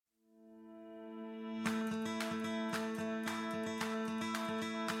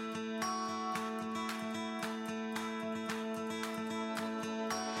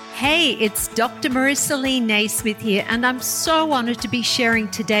Hey, it's Dr. Marissa Lee Naismith here, and I'm so honored to be sharing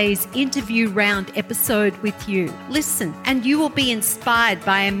today's interview round episode with you. Listen, and you will be inspired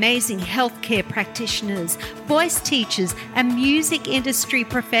by amazing healthcare practitioners, voice teachers, and music industry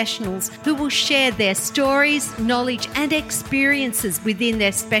professionals who will share their stories, knowledge, and experiences within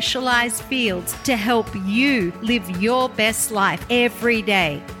their specialized fields to help you live your best life every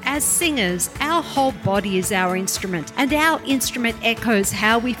day. As singers, our whole body is our instrument, and our instrument echoes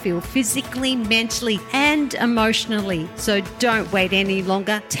how we feel physically, mentally, and emotionally. So don't wait any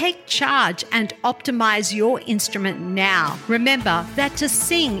longer. Take charge and optimize your instrument now. Remember that to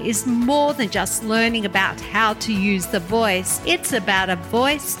sing is more than just learning about how to use the voice. It's about a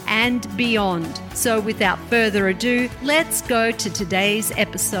voice and beyond. So without further ado, let's go to today's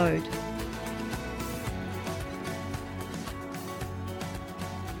episode.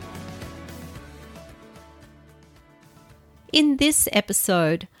 In this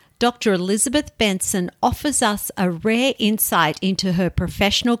episode, Dr. Elizabeth Benson offers us a rare insight into her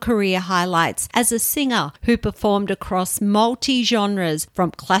professional career highlights as a singer who performed across multi-genres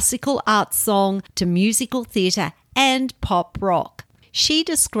from classical art song to musical theatre and pop rock. She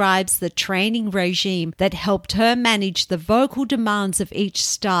describes the training regime that helped her manage the vocal demands of each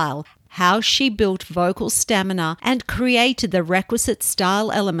style, how she built vocal stamina and created the requisite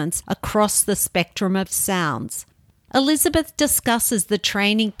style elements across the spectrum of sounds. Elizabeth discusses the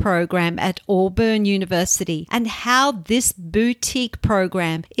training program at Auburn University and how this boutique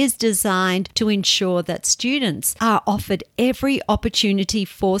program is designed to ensure that students are offered every opportunity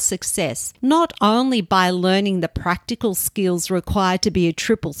for success, not only by learning the practical skills required to be a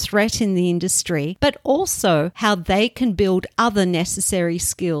triple threat in the industry, but also how they can build other necessary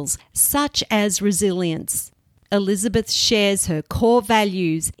skills, such as resilience. Elizabeth shares her core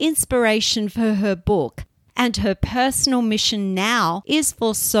values, inspiration for her book, and her personal mission now is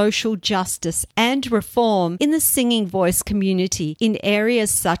for social justice and reform in the singing voice community in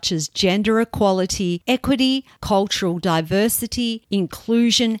areas such as gender equality, equity, cultural diversity,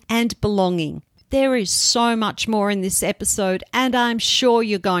 inclusion, and belonging. There is so much more in this episode, and I'm sure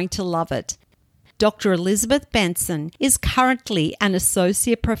you're going to love it. Dr. Elizabeth Benson is currently an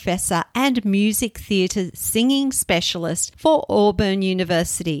associate professor and music theatre singing specialist for Auburn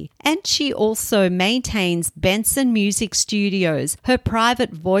University, and she also maintains Benson Music Studios, her private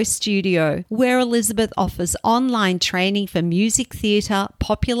voice studio, where Elizabeth offers online training for music theatre,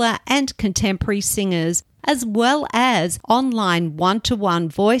 popular and contemporary singers, as well as online one-to-one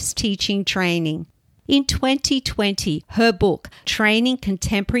voice teaching training. In 2020, her book, Training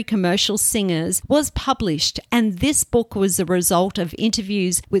Contemporary Commercial Singers, was published, and this book was a result of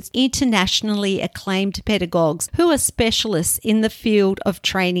interviews with internationally acclaimed pedagogues who are specialists in the field of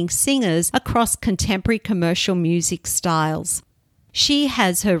training singers across contemporary commercial music styles. She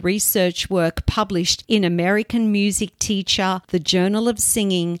has her research work published in American Music Teacher, the Journal of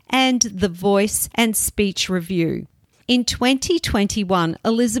Singing, and the Voice and Speech Review. In 2021,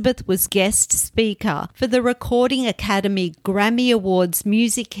 Elizabeth was guest speaker for the Recording Academy Grammy Awards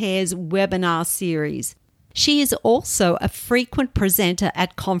Music Cares webinar series. She is also a frequent presenter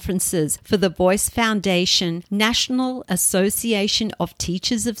at conferences for the Voice Foundation, National Association of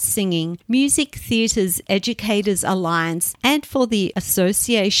Teachers of Singing, Music Theatres Educators Alliance, and for the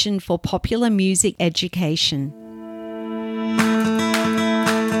Association for Popular Music Education.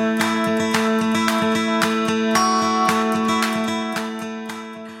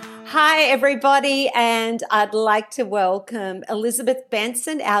 Hi, everybody, and I'd like to welcome Elizabeth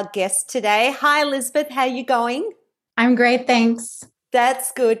Benson, our guest today. Hi, Elizabeth. How are you going? I'm great, thanks.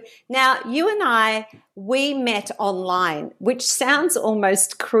 That's good. Now, you and we met online, which sounds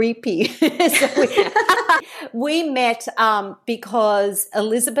almost creepy. We met because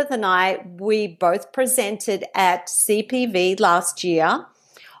Elizabeth and we both presented at CPV last year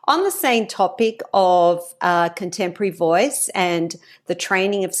on the same topic of contemporary voice and the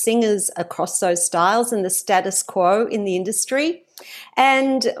training of singers across those styles and the status quo in the industry.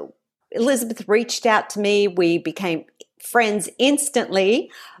 And Elizabeth reached out to me. We became friends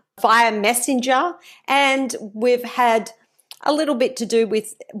instantly via Messenger, and we've had a little bit to do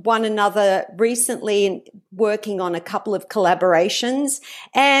with one another recently in working on a couple of collaborations.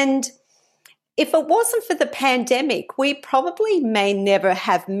 And if it wasn't for the pandemic, we probably may never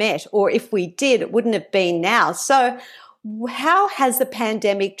have met, or if we did, it wouldn't have been now. So how has the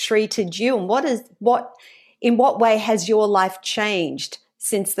pandemic treated you, and in what way has your life changed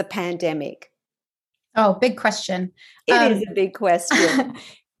since the pandemic? Oh, big question. It is a big question.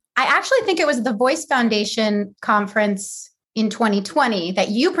 I actually think it was the Voice Foundation conference in 2020 that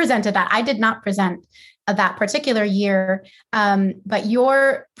you presented at. I did not present. that particular year. But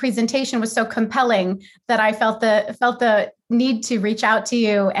your presentation was so compelling that I felt the need to reach out to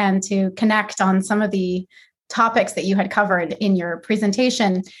you and to connect on some of the topics that you had covered in your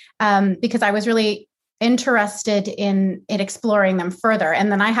presentation, because I was really interested in exploring them further.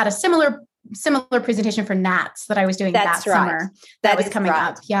 And then I had a similar presentation for NATS that I was doing that summer. That was coming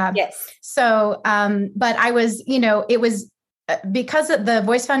up. Yeah. Yes. So, but I was, it was because the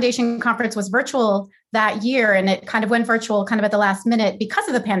Voice Foundation conference was virtual that year, and it kind of went virtual kind of at the last minute because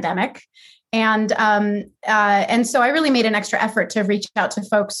of the pandemic. And so I really made an extra effort to reach out to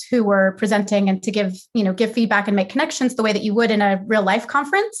folks who were presenting and to give feedback and make connections the way that you would in a real life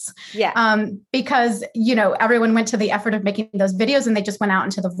conference. Yeah. Because, everyone went to the effort of making those videos and they just went out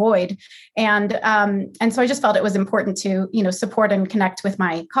into the void. And so I just felt it was important to, support and connect with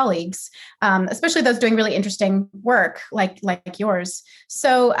my colleagues, especially those doing really interesting work like yours.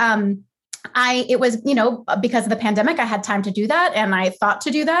 So, it was, because of the pandemic, I had time to do that and I thought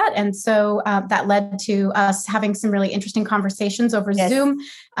to do that. And so that led to us having some really interesting conversations over Zoom.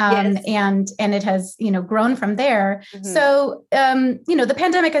 And it has, grown from there. Mm-hmm. So, the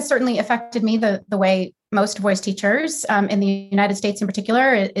pandemic has certainly affected me the way most voice teachers in the United States in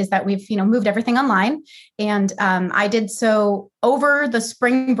particular is that we've, moved everything online. And I did so over the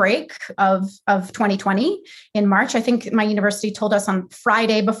spring break of 2020 in March. I think my university told us on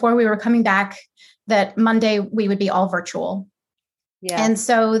Friday before we were coming back that Monday we would be all virtual. Yeah. And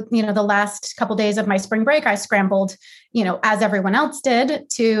so, the last couple of days of my spring break, I scrambled, as everyone else did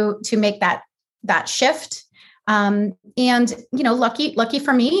to make that shift. Lucky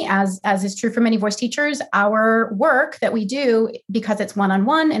for me, as is true for many voice teachers, our work that we do, because it's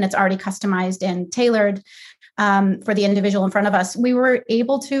one-on-one and it's already customized and tailored for the individual in front of us, we were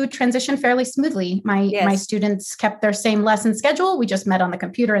able to transition fairly smoothly. My students kept their same lesson schedule. We just met on the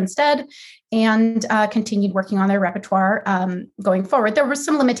computer instead and continued working on their repertoire going forward. There were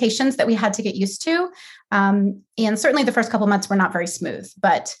some limitations that we had to get used to. And certainly the first couple of months were not very smooth,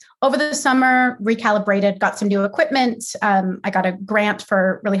 but over the summer, recalibrated, got some new equipment. I got a grant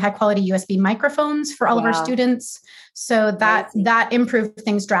for really high quality USB microphones for all of our students. So that improved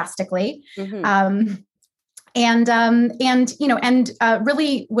things drastically. Mm-hmm.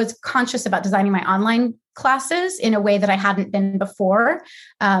 Really was conscious about designing my online classes in a way that I hadn't been before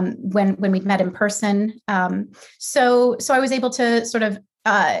when we'd met in person. So I was able to sort of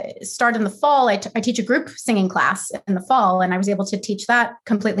start in the fall. I teach a group singing class in the fall, and I was able to teach that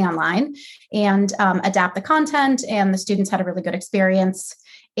completely online and adapt the content, and the students had a really good experience.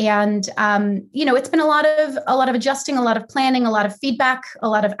 And, it's been a lot of adjusting, a lot of planning, a lot of feedback, a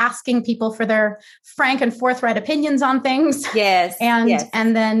lot of asking people for their frank and forthright opinions on things. Yes.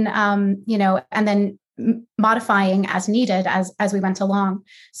 And then modifying as needed as we went along.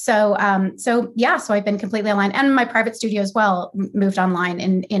 So I've been completely online, and my private studio as well moved online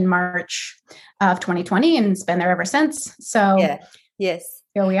in March of 2020, and it's been there ever since. So yes,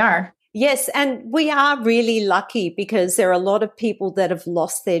 here we are. Yes, and we are really lucky because there are a lot of people that have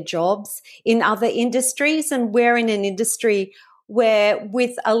lost their jobs in other industries, and we're in an industry where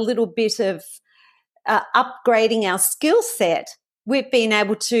with a little bit of upgrading our skill set, we've been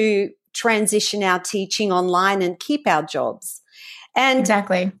able to transition our teaching online and keep our jobs. And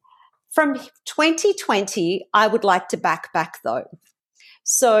exactly. From 2020, I would like to back though.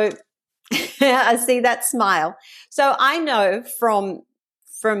 So I see that smile. So I know from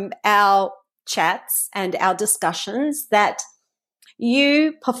our chats and our discussions that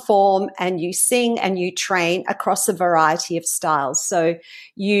you perform and you sing and you train across a variety of styles. So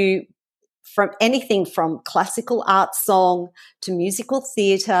you, from anything from classical art song to musical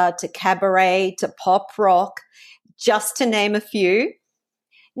theatre to cabaret to pop rock, just to name a few.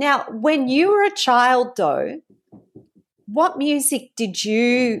 Now, when you were a child though, what music did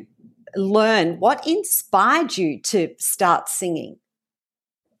you learn? What inspired you to start singing?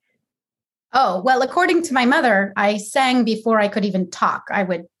 Oh, well, according to my mother, I sang before I could even talk. I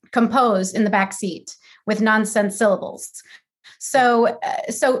would compose in the back seat with nonsense syllables. So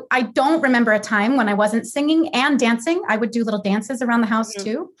I don't remember a time when I wasn't singing and dancing. I would do little dances around the house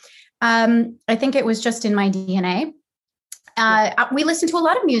too. I think it was just in my DNA. We listened to a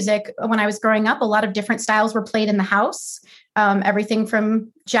lot of music when I was growing up. A lot of different styles were played in the house. Everything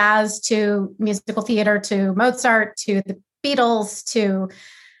from jazz to musical theater to Mozart to the Beatles to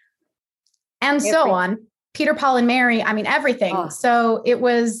so on. Peter, Paul, and Mary. I mean, everything. Oh. So it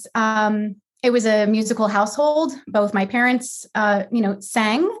was a musical household. Both my parents,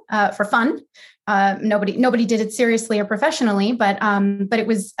 sang for fun. Nobody did it seriously or professionally, but it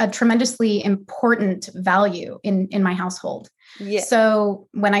was a tremendously important value in my household. Yeah. So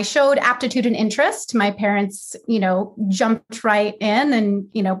when I showed aptitude and interest, my parents, jumped right in,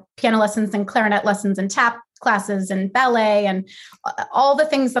 and, piano lessons and clarinet lessons and tap classes and ballet and all the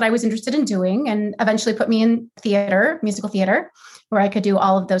things that I was interested in doing, and eventually put me in theater, musical theater, where I could do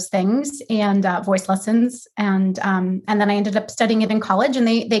all of those things, and voice lessons. And then I ended up studying it in college, and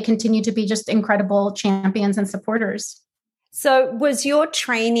they continue to be just incredible champions and supporters. So was your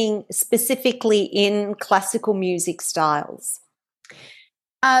training specifically in classical music styles?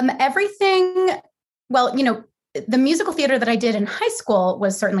 Everything, well, the musical theater that I did in high school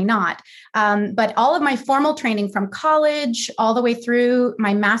was certainly not. But all of my formal training from college all the way through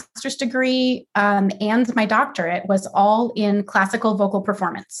my master's degree and my doctorate was all in classical vocal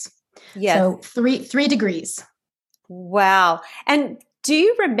performance. Yes. So three degrees. Wow. And do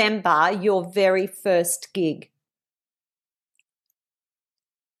you remember your very first gig?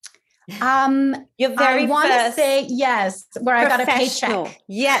 Your very I want to first say yes, where I got a paycheck.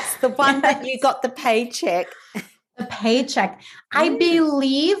 Yes, the one that you got the paycheck. The paycheck. I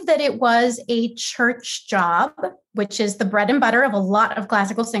believe that it was a church job, which is the bread and butter of a lot of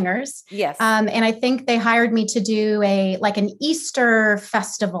classical singers. Yes. And I think they hired me to do an Easter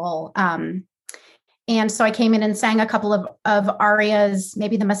festival. And so I came in and sang a couple of arias,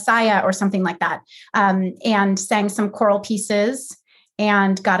 maybe the Messiah or something like that, and sang some choral pieces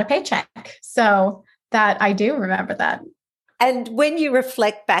and got a paycheck. So that I do remember that. And when you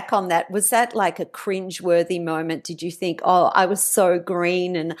reflect back on that, was that like a cringe-worthy moment? Did you think, oh, I was so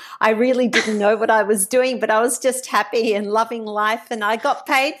green and I really didn't know what I was doing, but I was just happy and loving life and I got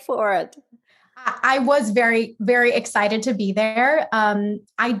paid for it? I was very, very excited to be there.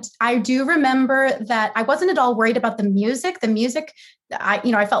 I do remember that I wasn't at all worried about the music. The music,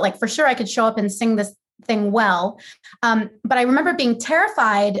 I felt like for sure I could show up and sing this thing well. But I remember being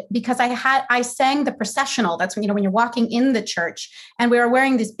terrified because I sang the processional. That's when you're walking in the church, and we were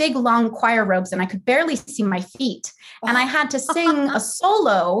wearing these big long choir robes and I could barely see my feet. And I had to sing a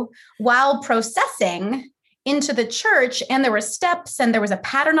solo while processing into the church, and there were steps and there was a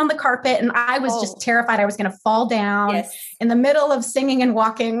pattern on the carpet, and I was just terrified I was going to fall down in the middle of singing and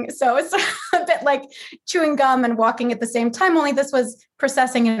walking. So it's a bit like chewing gum and walking at the same time, only this was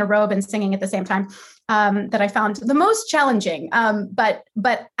processing in a robe and singing at the same time, that I found the most challenging. But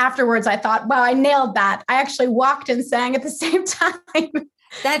afterwards I thought, wow, I nailed that. I actually walked and sang at the same time.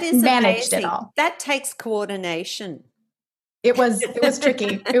 That is managed amazing. It all. That takes coordination. It was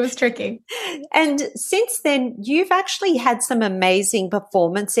tricky. It was tricky. And since then, you've actually had some amazing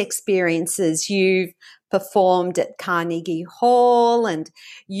performance experiences. You've performed at Carnegie Hall, and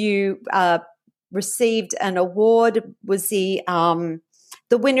you received an award. Was the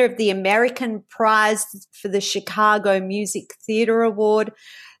winner of the American Prize for the Chicago Music Theater Award.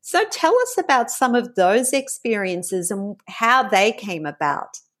 So tell us about some of those experiences and how they came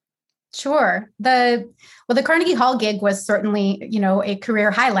about. Sure. The Carnegie Hall gig was certainly, a career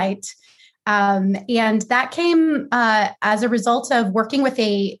highlight. And that came as a result of working with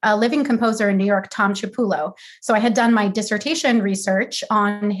a living composer in New York, Tom Chiapullo. So I had done my dissertation research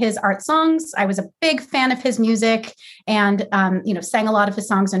on his art songs. I was a big fan of his music and, sang a lot of his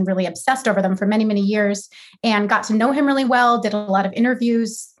songs and really obsessed over them for many, many years, and got to know him really well, did a lot of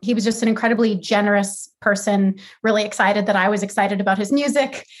interviews. He was just an incredibly generous person, really excited that I was excited about his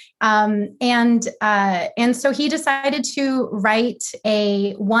music. And so he decided to write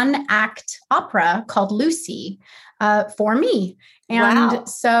a one-act opera called Lucy for me. And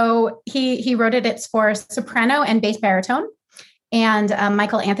so he wrote it. It's for soprano and bass baritone. And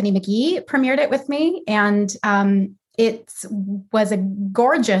Michael Anthony McGee premiered it with me. And it was a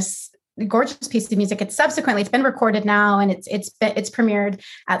gorgeous piece of music. It's been recorded now, and it's premiered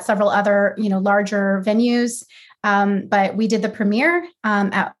at several other larger venues. But we did the premiere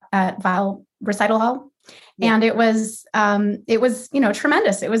at Vile Recital Hall, and it was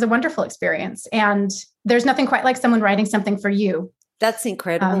tremendous. It was a wonderful experience, and there's nothing quite like someone writing something for you. That's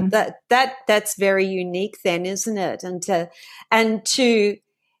incredible. That's very unique, then, isn't it? And to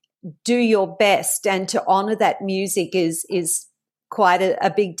do your best and to honor that music is quite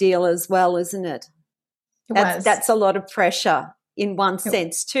a big deal as well, isn't it? That's a lot of pressure in one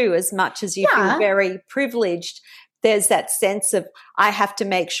sense too, as much as you feel very privileged. There's that sense of, I have to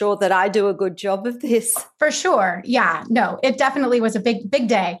make sure that I do a good job of this. For sure. Yeah, no, it definitely was a big, big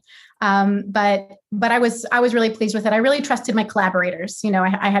day. But I was really pleased with it. I really trusted my collaborators.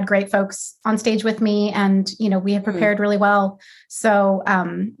 I had great folks on stage with me, and, we had prepared really well. So,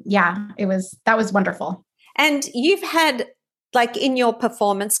 that was wonderful. And you've had like in your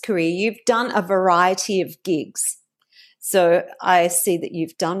performance career, you've done a variety of gigs. So I see that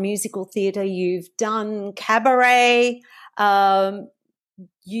you've done musical theatre, you've done cabaret. There's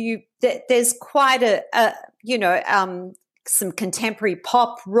quite some contemporary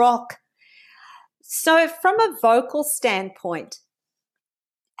pop, rock. So from a vocal standpoint,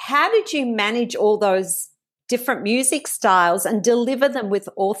 how did you manage all those different music styles and deliver them with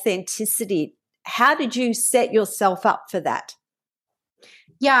authenticity? How did you set yourself up for that?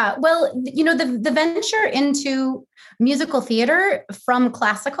 Yeah, well, the venture into musical theater from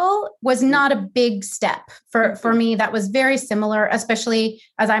classical was not a big step for me. That was very similar, especially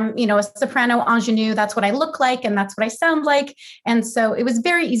as I'm, a soprano ingenue. That's what I look like and that's what I sound like. And so it was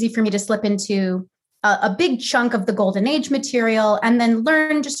very easy for me to slip into a big chunk of the golden age material and then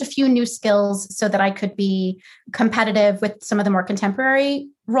learn just a few new skills so that I could be competitive with some of the more contemporary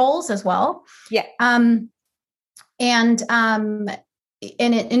roles as well. Yeah.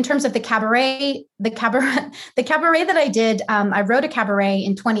 In terms of the cabaret that I did, I wrote a cabaret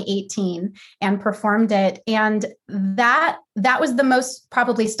in 2018 and performed it. And that was the most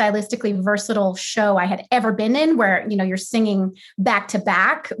probably stylistically versatile show I had ever been in, where, you're singing back to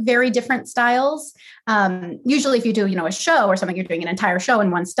back, very different styles. Usually if you do, a show or something, you're doing an entire show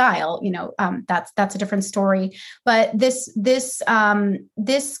in one style, that's a different story. But this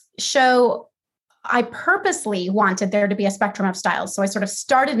show, I purposely wanted there to be a spectrum of styles. So I sort of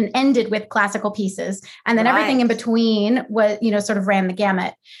started and ended with classical pieces, and then everything in between was, sort of ran the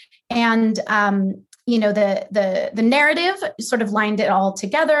gamut. And, the narrative sort of lined it all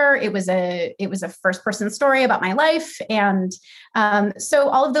together. It was a first person story about my life. And so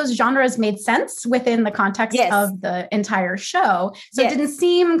all of those genres made sense within the context of the entire show. So it didn't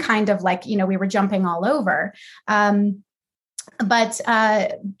seem kind of like, we were jumping all over. But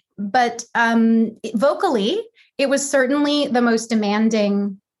vocally, it was certainly the most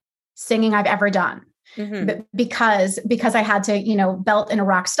demanding singing I've ever done, because I had to, belt in a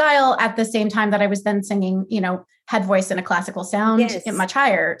rock style at the same time that I was then singing, head voice in a classical sound much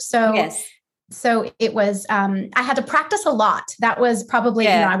higher. So it was, I had to practice a lot. That was probably,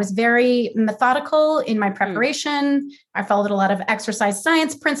 I was very methodical in my preparation. I followed a lot of exercise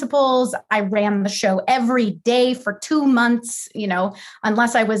science principles. I ran the show every day for 2 months,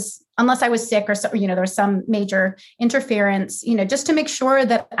 unless I was sick or so, there was some major interference, just to make sure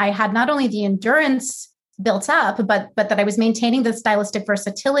that I had not only the endurance built up, but that I was maintaining the stylistic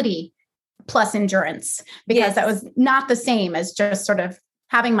versatility plus endurance, because that was not the same as just sort of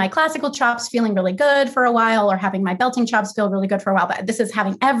having my classical chops feeling really good for a while, or having my belting chops feel really good for a while. But this is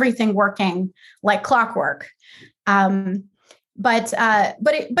having everything working like clockwork. But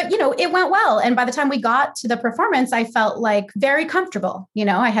it went well. And by the time we got to the performance, I felt like very comfortable.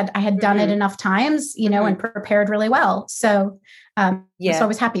 I had done it enough times, and prepared really well. So, so I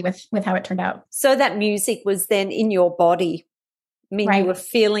was happy with how it turned out. So that music was then in your body. I mean, you were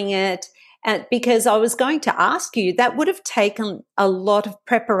feeling it. And because I was going to ask you, that would have taken a lot of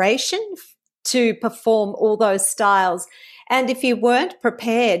preparation to perform all those styles. And if you weren't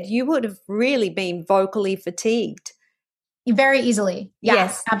prepared, you would have really been vocally fatigued. Very easily. Yeah,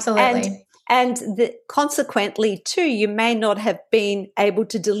 yes, absolutely. And consequently, too, you may not have been able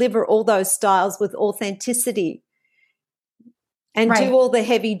to deliver all those styles with authenticity and do all the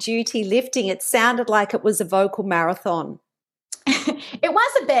heavy duty lifting. It sounded like it was a vocal marathon. It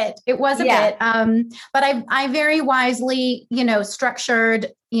was a bit. But I very wisely, structured,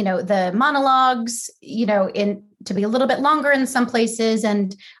 the monologues, to be a little bit longer in some places.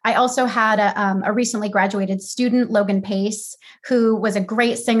 And I also had a recently graduated student, Logan Pace, who was a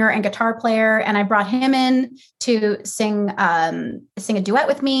great singer and guitar player. And I brought him in to sing a duet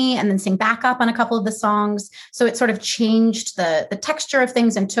with me and then sing backup on a couple of the songs. So it sort of changed the texture of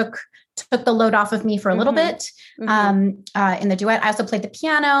things and took the load off of me for a little bit in the duet. I also played the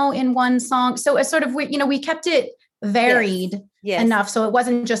piano in one song. So it's sort of, we kept it varied enough. So it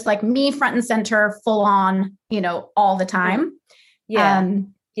wasn't just like me front and center, full on, all the time.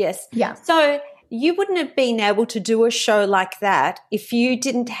 Yes. So you wouldn't have been able to do a show like that if you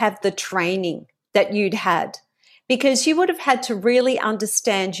didn't have the training that you'd had, because you would have had to really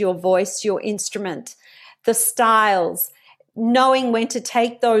understand your voice, your instrument, the styles, knowing when to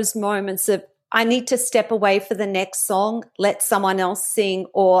take those moments of, I need to step away for the next song, let someone else sing,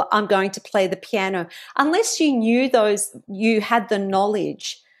 or I'm going to play the piano. Unless you knew those, you had the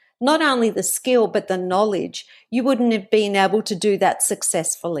knowledge, not only the skill, but the knowledge, you wouldn't have been able to do that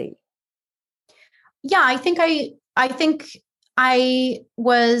successfully. Yeah, I think I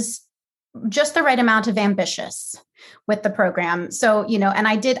was just the right amount of ambitious. with the program. So, and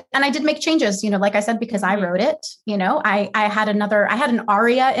I did make changes, like I said, because I wrote it, I had an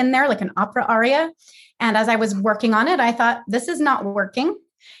aria in there, like an opera aria. And as I was working on it, I thought, this is not working.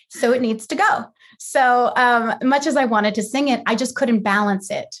 So it needs to go. So much as I wanted to sing it, I just couldn't balance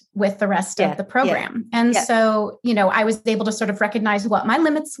it with the rest of the program. And so, I was able to sort of recognize what my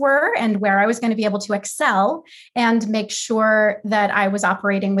limits were and where I was going to be able to excel and make sure that I was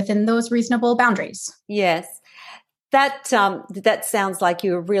operating within those reasonable boundaries. Yes. That sounds like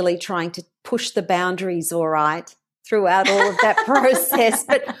you were really trying to push the boundaries, all right, throughout all of that process.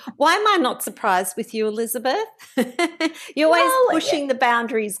 But why am I not surprised with you, Elizabeth? You're always pushing the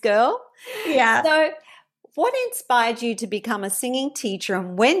boundaries, girl. Yeah. So what inspired you to become a singing teacher,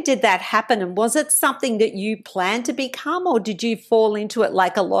 and when did that happen? And was it something that you planned to become, or did you fall into it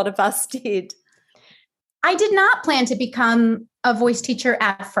like a lot of us did? I did not plan to become a voice teacher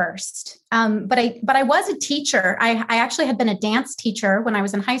at first, but I was a teacher. I actually had been a dance teacher when I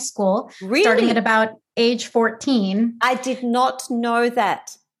was in high school, starting at about age 14. I did not know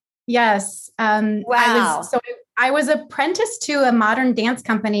that. Yes. Wow. I was apprenticed to a modern dance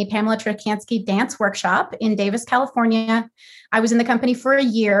company, Pamela Trakansky Dance Workshop in Davis, California. I was in the company for a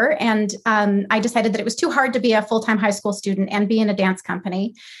year, and I decided that it was too hard to be a full-time high school student and be in a dance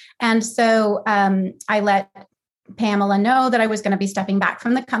company. And so I let Pamela know that I was going to be stepping back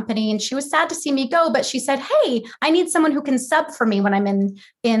from the company, and she was sad to see me go, but she said, "Hey, I need someone who can sub for me when I'm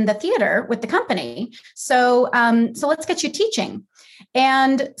in the theater with the company. So let's get you teaching."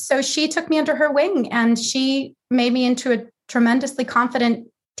 And so she took me under her wing, and she made me into a tremendously confident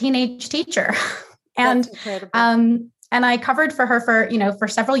teenage teacher. And and I covered for her for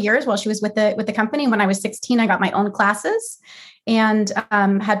several years while she was with the company. When I was 16, I got my own classes and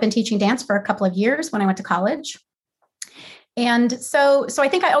had been teaching dance for a couple of years when I went to college. And so I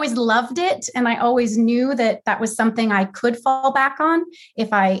think I always loved it, and I always knew that was something I could fall back on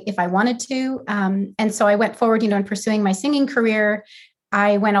if I wanted to. And so I went forward, in pursuing my singing career.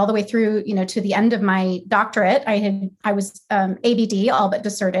 I went all the way through, to the end of my doctorate. I was ABD, all but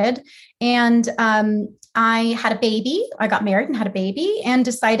deserted, and I had a baby. I got married and had a baby, and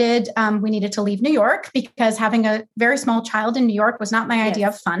decided we needed to leave New York because having a very small child in New York was not my idea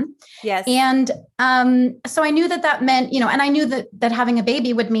of fun. Yes. And so I knew that meant, and I knew that having a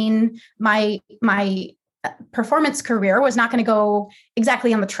baby would mean my performance career was not going to go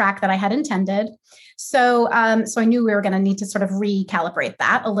exactly on the track that I had intended. So I knew we were going to need to sort of recalibrate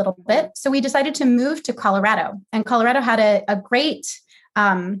that a little bit. So we decided to move to Colorado, and Colorado had a great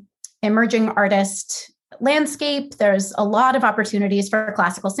emerging artist landscape. There's a lot of opportunities for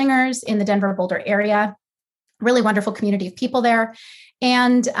classical singers in the Denver Boulder area, really wonderful community of people there.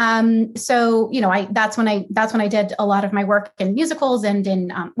 And so, that's when I did a lot of my work in musicals and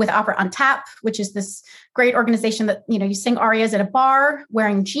in with Opera on Tap, which is this great organization that, you sing arias at a bar,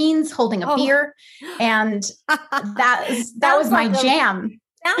 wearing jeans, holding a beer. And that was my jam.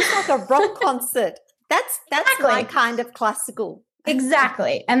 Sounds like a rock concert. That's exactly my kind of classical.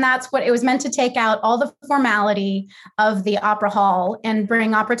 Exactly. And that's what it was meant to, take out all the formality of the opera hall and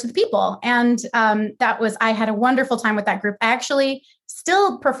bring opera to the people. And I had a wonderful time with that group. I actually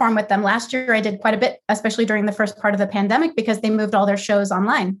still perform with them. Last year, I did quite a bit, especially during the first part of the pandemic, because they moved all their shows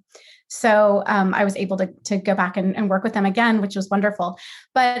online. So I was able to go back and work with them again, which was wonderful.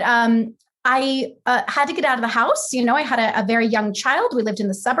 But I had to get out of the house. I had a very young child. We lived in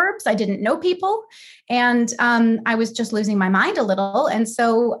the suburbs. I didn't know people. And I was just losing my mind a little. And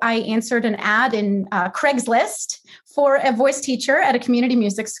so I answered an ad in Craigslist for a voice teacher at a community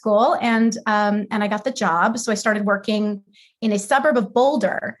music school. And I got the job. So I started working in a suburb of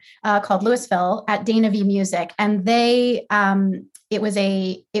Boulder called Louisville at Dana V Music. And it was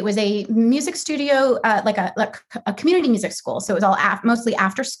a music studio, like a community music school. So it was all mostly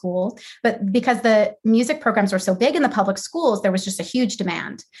after school, but because the music programs were so big in the public schools, there was just a huge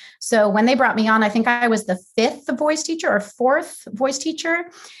demand. So when they brought me on, I think I was the fifth voice teacher or fourth voice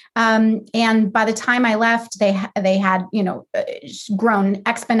teacher. And by the time I left, they had, grown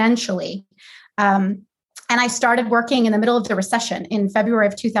exponentially. And I started working in the middle of the recession in February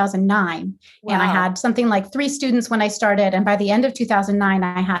of 2009. Wow. And I had something like 3 students when I started. And by the end of 2009,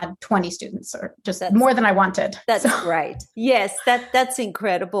 I had 20 students, or just more than I wanted. That's great. Yes, that's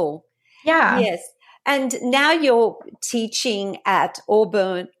incredible. Yeah. Yes. And now you're teaching at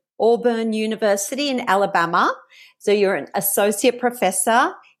Auburn University in Alabama. So you're an associate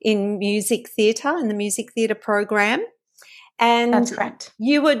professor in music theatre, in the music theatre program. And that's correct.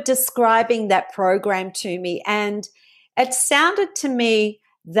 You were describing that program to me, and it sounded to me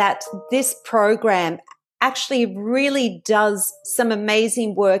that this program actually really does some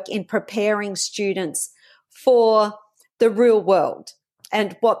amazing work in preparing students for the real world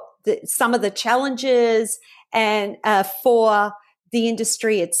and what some of the challenges and for the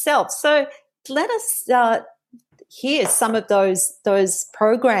industry itself. So let us hear some of those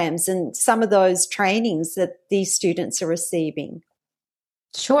programs and some of those trainings that these students are receiving.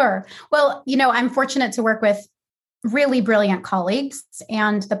 Sure. Well, I'm fortunate to work with really brilliant colleagues,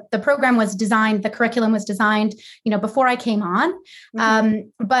 and the program was designed, the curriculum was designed, before I came on.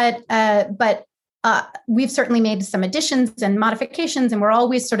 But we've certainly made some additions and modifications, and we're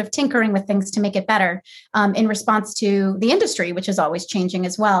always sort of tinkering with things to make it better in response to the industry, which is always changing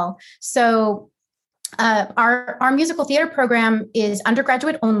as well. So our musical theater program is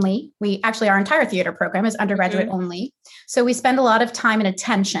undergraduate only. Our entire theater program is undergraduate only. So we spend a lot of time and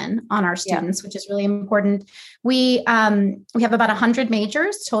attention on our students, which is really important. We have about 100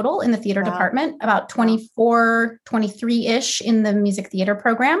 majors total in the theater department, about 24, 23-ish in the music theater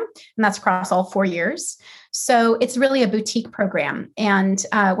program, and that's across all 4 years. So it's really a boutique program, and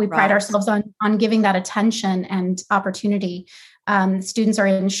we pride ourselves on giving that attention and opportunity. Students are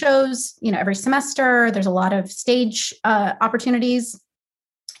in shows, every semester. There's a lot of stage opportunities.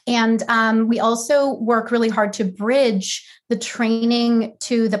 And we also work really hard to bridge the training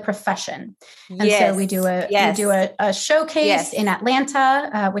to the profession. And so we do a showcase in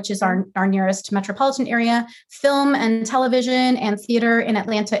Atlanta, which is our nearest metropolitan area. Film and television and theater in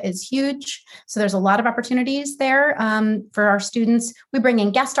Atlanta is huge. So there's a lot of opportunities there for our students. We bring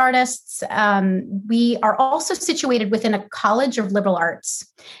in guest artists. We are also situated within a college of liberal arts.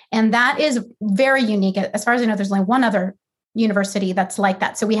 And that is very unique. As far as I know, there's only one other university that's like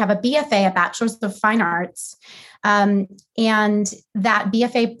that. So we have a BFA, a Bachelor's of Fine Arts, and that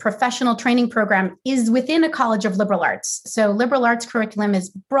BFA professional training program is within a college of liberal arts. So liberal arts curriculum is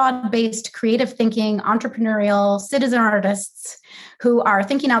broad-based, creative thinking, entrepreneurial, citizen artists who are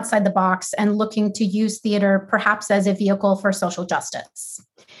thinking outside the box and looking to use theater perhaps as a vehicle for social justice.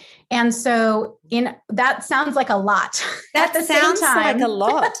 And so that sounds like a lot. That sounds like a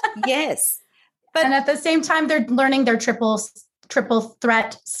lot, yes. And at the same time, they're learning their triple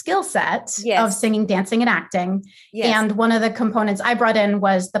threat skill set of singing, dancing, and acting. Yes. And one of the components I brought in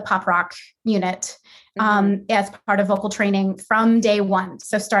was the pop rock unit as part of vocal training from day one.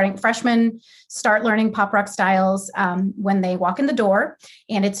 So freshmen start learning pop rock styles when they walk in the door.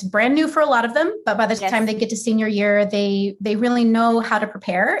 And it's brand new for a lot of them. But by the time they get to senior year, they really know how to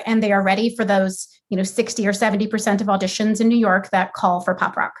prepare. And they are ready for those 60 or 70% of auditions in New York that call for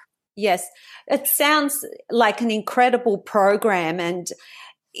pop rock. Yes, it sounds like an incredible program. And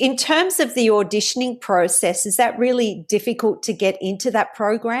in terms of the auditioning process, is that really difficult to get into that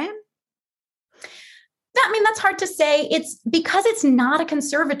program? That's hard to say. It's because it's not a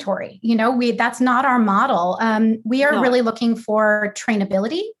conservatory. That's not our model. We are really looking for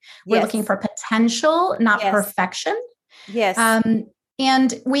trainability. We're looking for potential, not perfection. Yes.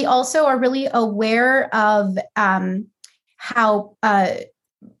 And we also are really aware of how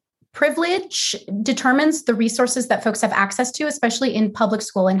privilege determines the resources that folks have access to, especially in public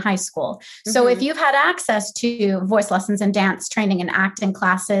school and high school. So if you've had access to voice lessons and dance training and acting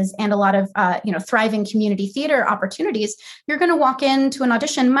classes and a lot of, thriving community theater opportunities, you're going to walk into an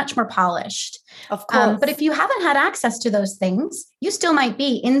audition much more polished. Of course. But if you haven't had access to those things, you still might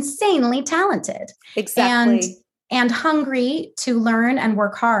be insanely talented. Exactly. And hungry to learn and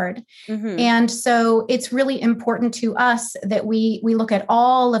work hard. And so it's really important to us that we look at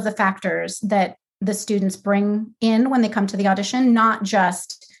all of the factors that the students bring in when they come to the audition, not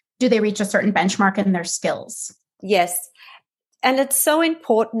just do they reach a certain benchmark in their skills. Yes. And it's so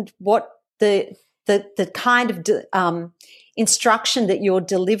important what the kind of instruction that you're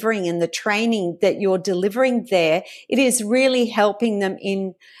delivering and the training that you're delivering there. It is really helping them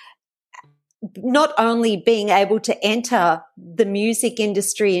in not only being able to enter the music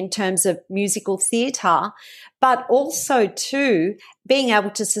industry in terms of musical theatre, but also too being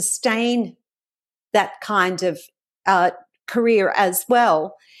able to sustain that kind of career as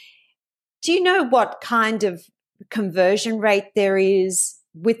well. Do you know what kind of conversion rate there is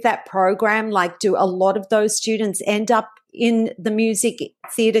with that program? Like, do a lot of those students end up in the music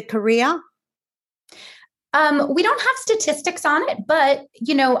theatre career? We don't have statistics on it, but,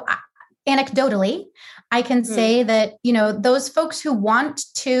 anecdotally, I can say that, those folks who want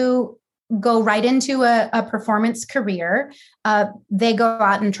to go right into a performance career, they go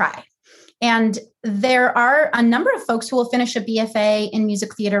out and try. And there are a number of folks who will finish a BFA in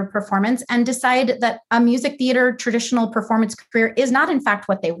music theater performance and decide that a music theater traditional performance career is not, in fact,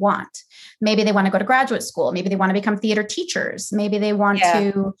 what they want. Maybe they want to go to graduate school. Maybe they want to become theater teachers. Maybe they want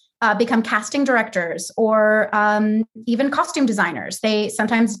to become casting directors or even costume designers. They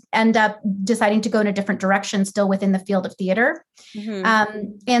sometimes end up deciding to go in a different direction still within the field of theater.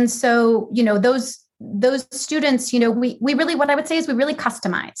 And so, those students, we really, what I would say is we really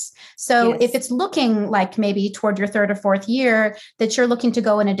customize. So if it's looking like maybe toward your third or fourth year that you're looking to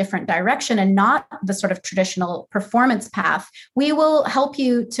go in a different direction and not the sort of traditional performance path, we will help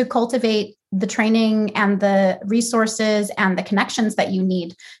you to cultivate the training and the resources and the connections that you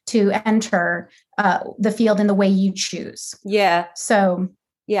need to enter the field in the way you choose. Yeah. So,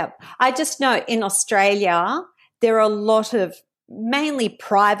 yeah. I just know in Australia, there are a lot of mainly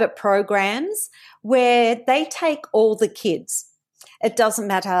private programs where they take all the kids. It doesn't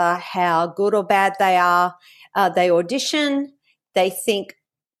matter how good or bad they are. They audition. They think,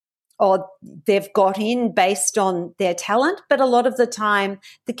 they've got in based on their talent. But a lot of the time,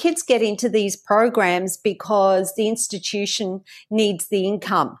 the kids get into these programs because the institution needs the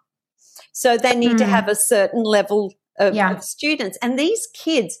income. So they need to have a certain level of students. And these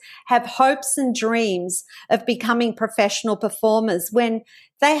kids have hopes and dreams of becoming professional performers when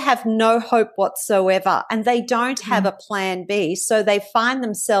they have no hope whatsoever and they don't have a plan B. So they find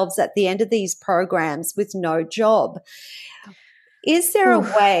themselves at the end of these programs with no job. Is there a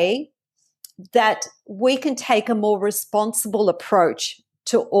way that we can take a more responsible approach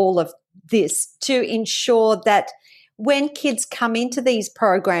to all of this to ensure that when kids come into these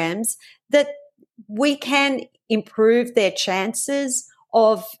programs that we can improve their chances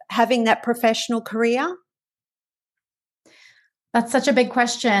of having that professional career? That's such a big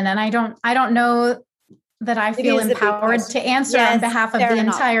question. And I don't know that I feel empowered to answer on behalf of the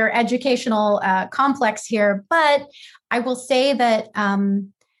entire educational complex here. But I will say that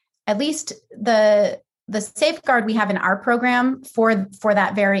at least the safeguard we have in our program for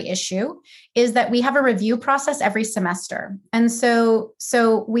that very issue is that we have a review process every semester. And so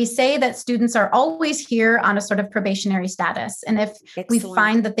we say that students are always here on a sort of probationary status. And if we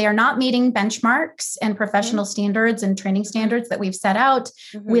find that they are not meeting benchmarks and professional standards and training standards that we've set out,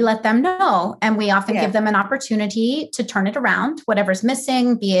 we let them know. And we often give them an opportunity to turn it around, whatever's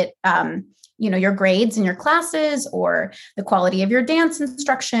missing, be it your grades in your classes or the quality of your dance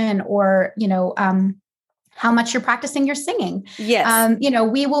instruction or, how much you're practicing your singing. Yes.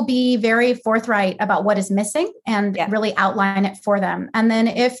 We will be very forthright about what is missing and really outline it for them. And then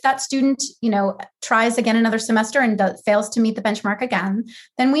if that student, tries again another semester and fails to meet the benchmark again,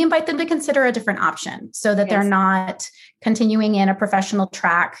 then we invite them to consider a different option so that they're not continuing in a professional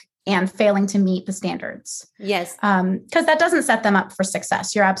track and failing to meet the standards. Yes. Because that doesn't set them up for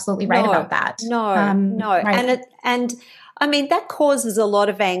success. You're absolutely right about that. No. Right. And I mean, that causes a lot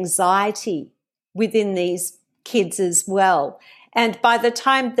of anxiety within these kids as well. And by the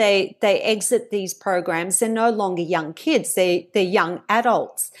time they exit these programs, they're no longer young kids, they're young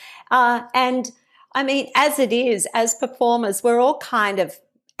adults. And I mean, as it is, as performers, we're all kind of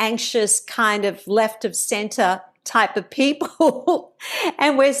anxious, kind of left of center type of people.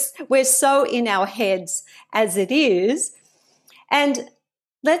 And we're so in our heads as it is. And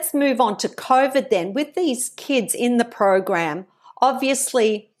let's move on to COVID then. With these kids in the program,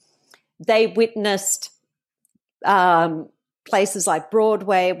 obviously they witnessed places like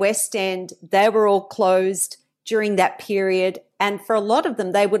Broadway, West End, they were all closed during that period. And for a lot of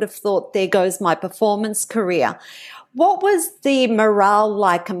them, they would have thought, there goes my performance career. What was the morale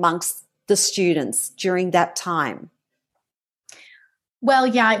like amongst the students during that time? Well,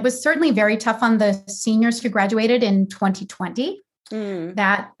 yeah, it was certainly very tough on the seniors who graduated in 2020.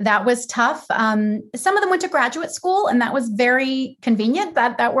 That was tough. Some of them went to graduate school, and that was very convenient.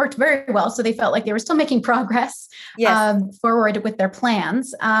 That worked very well. So they felt like they were still making progress forward with their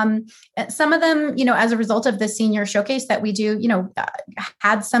plans. Some of them, as a result of the senior showcase that we do,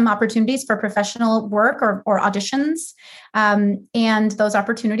 had some opportunities for professional work or auditions. And those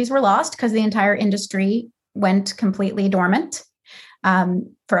opportunities were lost because the entire industry went completely dormant.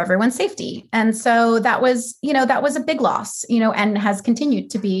 For everyone's safety. And so that was a big loss, and has continued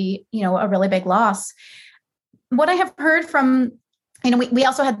to be, a really big loss. What I have heard from, we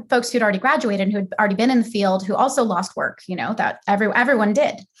also had folks who'd already graduated and who'd already been in the field who also lost work, that everyone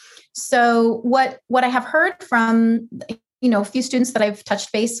did. So what I have heard from, a few students that I've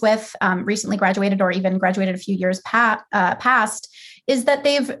touched base with, recently graduated or even graduated a few years past, is that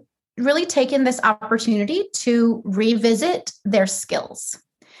they've really taken this opportunity to revisit their skills.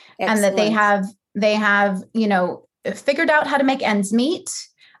 Excellent. And that they have, figured out how to make ends meet,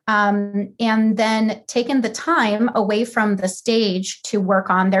 and then taken the time away from the stage to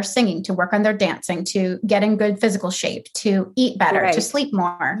work on their singing, to work on their dancing, to get in good physical shape, to eat better, to sleep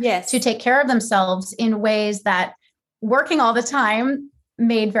more, to take care of themselves in ways that working all the time,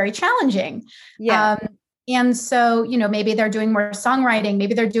 made very challenging. Yeah. And so, maybe they're doing more songwriting,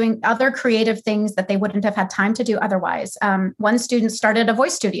 maybe they're doing other creative things that they wouldn't have had time to do otherwise. One student started a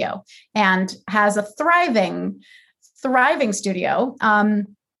voice studio and has a thriving studio.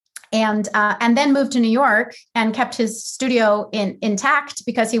 And then moved to New York and kept his studio intact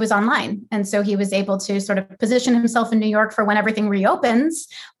because he was online. And so he was able to sort of position himself in New York for when everything reopens,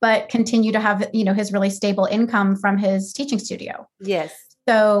 but continue to have, his really stable income from his teaching studio. Yes.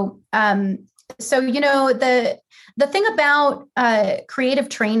 So, the thing about creative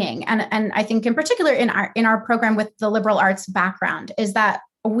training, and I think in particular in our program with the liberal arts background, is that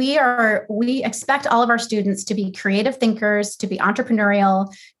we expect all of our students to be creative thinkers, to be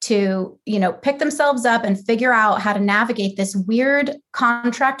entrepreneurial, to, pick themselves up and figure out how to navigate this weird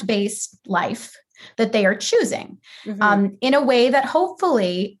contract-based life that they are choosing, in a way that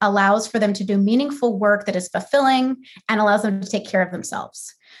hopefully allows for them to do meaningful work that is fulfilling and allows them to take care of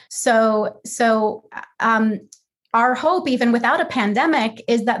themselves. So our hope, even without a pandemic,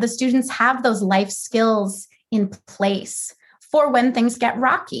 is that the students have those life skills in place for when things get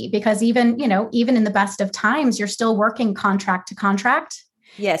rocky, because even in the best of times, you're still working contract to contract.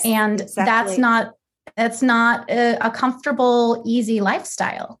 Yes. And exactly. that's not a comfortable, easy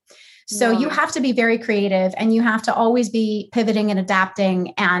lifestyle. So you have to be very creative, and you have to always be pivoting and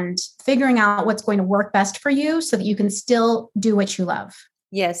adapting and figuring out what's going to work best for you so that you can still do what you love.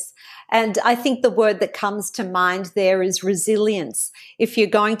 Yes. And I think the word that comes to mind there is resilience. If you're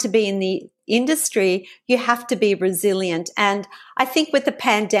going to be in the industry, you have to be resilient. And I think with the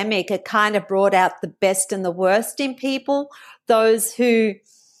pandemic, it kind of brought out the best and the worst in people. Those who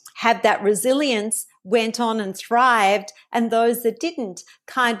had that resilience went on and thrived, and those that didn't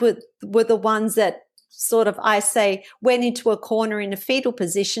were the ones that sort of, I say, went into a corner in a fetal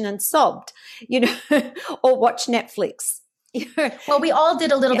position and sobbed, or watched Netflix. Well, we all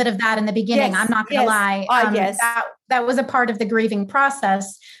did a little bit of that in the beginning. Yes, I'm not going to lie. Yes. That was a part of the grieving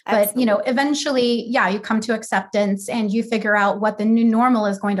process. But, Absolutely. Eventually, you come to acceptance and you figure out what the new normal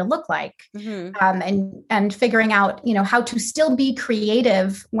is going to look like. And figuring out, how to still be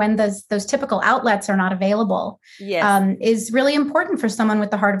creative when those typical outlets are not available. Yes. Is really important for someone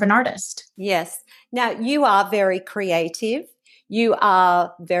with the heart of an artist. Yes. Now, you are very creative. You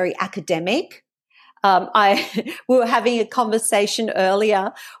are very academic. We were having a conversation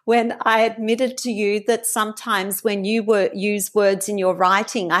earlier when I admitted to you that sometimes when you use words in your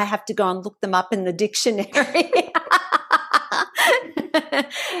writing, I have to go and look them up in the dictionary.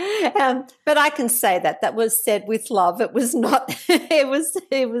 But I can say that was said with love. It was not. It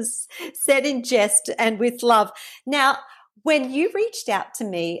was said in jest and with love. Now, when you reached out to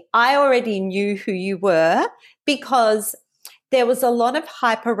me, I already knew who you were because there was a lot of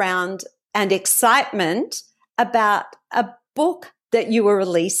hype around and excitement about a book that you were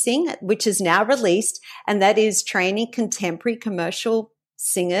releasing, which is now released, and that is Training Contemporary Commercial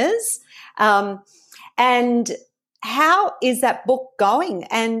Singers. And how is that book going,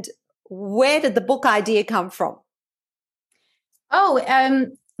 and where did the book idea come from?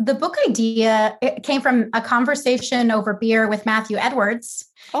 The book idea, it came from a conversation over beer with Matthew Edwards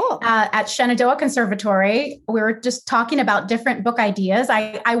at Shenandoah Conservatory. We were just talking about different book ideas.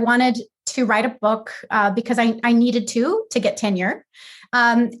 I wanted to write a book because I needed to get tenure.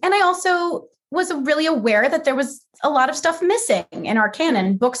 And I also was really aware that there was a lot of stuff missing in our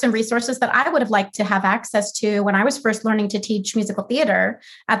canon, books and resources that I would have liked to have access to when I was first learning to teach musical theater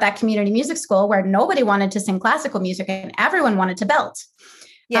at that community music school where nobody wanted to sing classical music and everyone wanted to belt.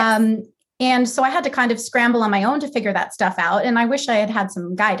 Yes. And so I had to kind of scramble on my own to figure that stuff out. And I wish I had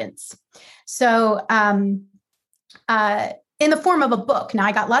some guidance. So in the form of a book, now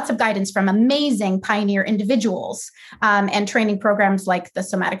I got lots of guidance from amazing pioneer individuals and training programs like the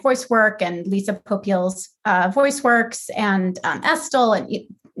Somatic Voice Work and Lisa Popiel's Voice Works and Estel and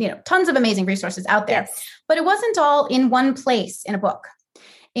tons of amazing resources out there. Yes. But it wasn't all in one place in a book.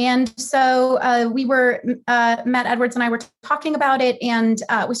 And so Matt Edwards and I were talking about it, and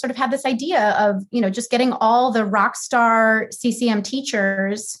we sort of had this idea of, just getting all the rock star CCM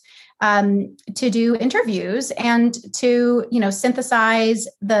teachers to do interviews and to, synthesize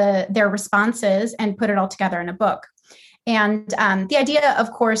their responses and put it all together in a book. And the idea,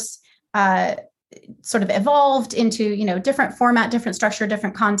 of course, sort of evolved into, different format, different structure,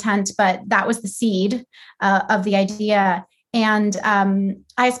 different content, but that was the seed of the idea. And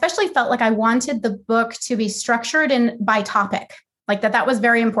I especially felt like I wanted the book to be structured by topic, like that was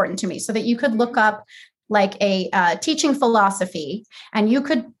very important to me, so that you could look up like a teaching philosophy, and you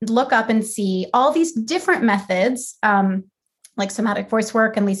could look up and see all these different methods, like somatic voice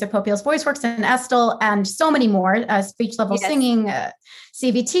work and Lisa Popiel's voice works and Estel and so many more, speech level singing,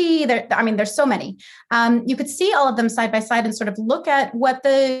 CVT. There's so many. You could see all of them side by side and sort of look at what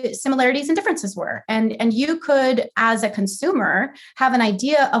the similarities and differences were. And you could, as a consumer, have an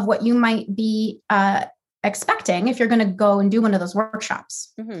idea of what you might be expecting if you're going to go and do one of those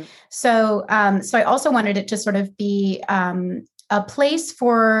workshops. Mm-hmm. So I also wanted it to sort of be a place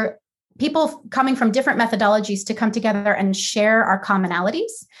for people coming from different methodologies to come together and share our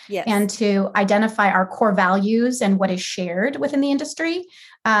commonalities and to identify our core values and what is shared within the industry.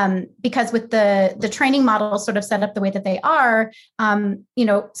 Because with the training model sort of set up the way that they are,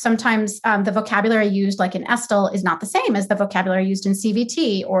 sometimes the vocabulary used like in Estel is not the same as the vocabulary used in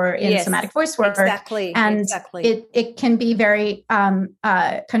CVT or in somatic voice work. Exactly. And it can be very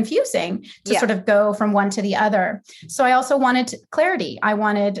confusing to sort of go from one to the other. So I also wanted clarity. I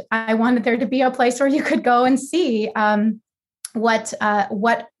wanted there to be a place where you could go and see what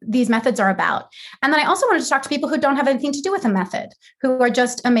these methods are about. And then I also wanted to talk to people who don't have anything to do with a method, who are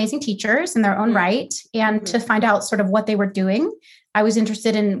just amazing teachers in their own right, and to find out sort of what they were doing. I was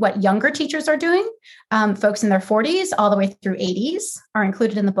interested in what younger teachers are doing. Folks in their 40s all the way through 80s are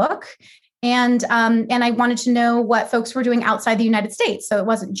included in the book. And I wanted to know what folks were doing outside the United States. So it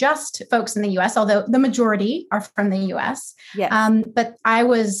wasn't just folks in the US, although the majority are from the US. Yes. But I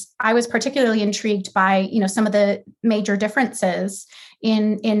was particularly intrigued by, some of the major differences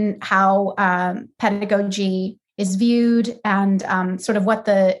in how pedagogy is viewed and sort of what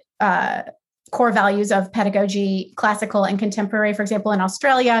the core values of pedagogy, classical and contemporary, for example, in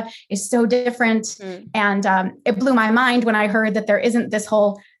Australia is so different. And it blew my mind when I heard that there isn't this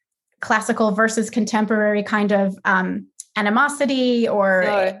whole classical versus contemporary kind of animosity or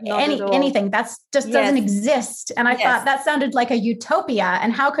anything that's just doesn't exist. And I thought that sounded like a utopia.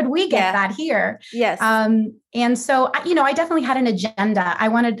 And how could we get that here? Yes. And so, I definitely had an agenda. I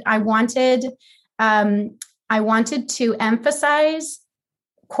wanted to emphasize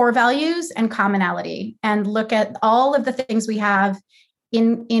core values and commonality and look at all of the things we have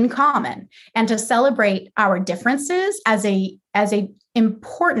in common and to celebrate our differences as a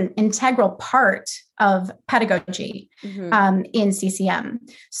important integral part of pedagogy in CCM.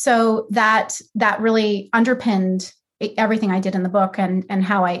 So that really underpinned everything I did in the book and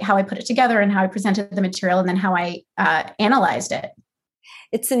how I put it together and how I presented the material and then how I analyzed it.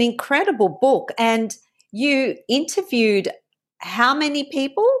 It's an incredible book. And you interviewed how many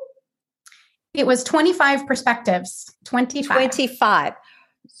people? It was 25 perspectives, 25.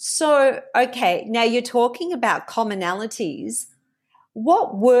 So, okay, now you're talking about commonalities.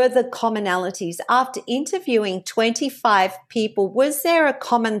 What were the commonalities? After interviewing 25 people, was there a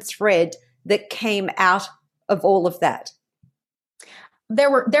common thread that came out of all of that? There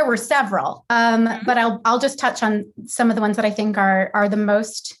were several, but I'll just touch on some of the ones that I think are the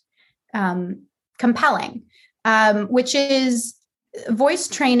most compelling, which is voice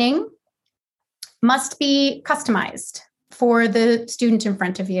training must be customized for the student in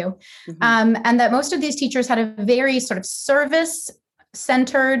front of you. And that most of these teachers had a very sort of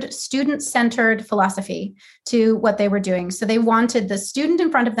service-centered, student-centered philosophy to what they were doing. So they wanted the student in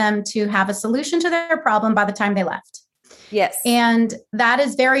front of them to have a solution to their problem by the time they left. Yes. And that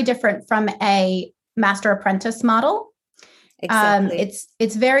is very different from a master-apprentice model. Exactly.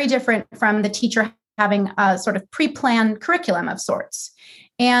 It's very different from the teacher having a sort of pre-planned curriculum of sorts.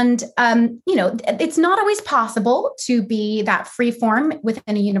 And, it's not always possible to be that free form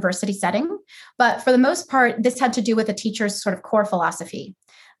within a university setting. But for the most part, this had to do with a teacher's sort of core philosophy,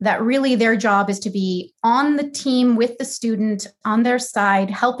 that really their job is to be on the team with the student, on their side,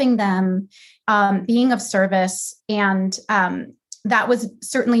 helping them, being of service. And that was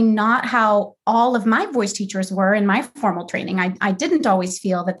certainly not how all of my voice teachers were in my formal training. I didn't always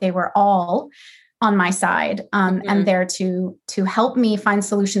feel that they were all on my side and there to help me find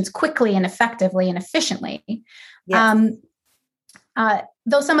solutions quickly and effectively and efficiently. Yes.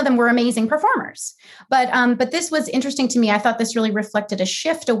 Though some of them were amazing performers. But this was interesting to me. I thought this really reflected a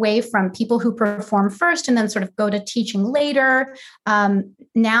shift away from people who perform first and then sort of go to teaching later.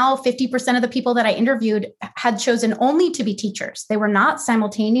 Now, 50% of the people that I interviewed had chosen only to be teachers. They were not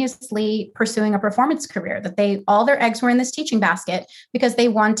simultaneously pursuing a performance career, that all their eggs were in this teaching basket because they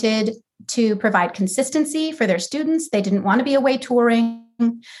wanted to provide consistency for their students. They didn't want to be away touring.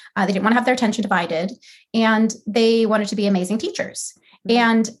 They didn't want to have their attention divided, and they wanted to be amazing teachers.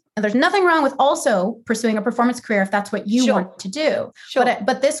 And there's nothing wrong with also pursuing a performance career if that's what you want to do.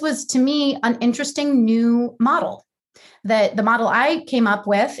 But this was, to me, an interesting new model. That the model I came up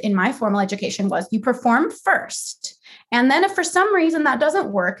with in my formal education was you perform first. And then if for some reason that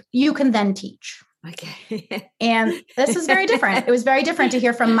doesn't work, you can then teach. Okay. And this was very different. It was very different to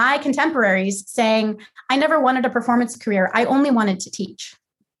hear from my contemporaries saying, I never wanted a performance career. I only wanted to teach.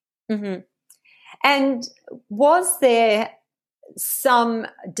 Mm-hmm. And was there some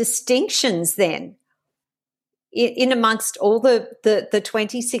distinctions then in amongst all the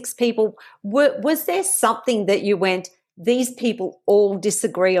 26 people? Was there something that you went, these people all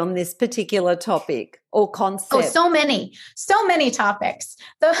disagree on this particular topic or concept? Oh, so many topics.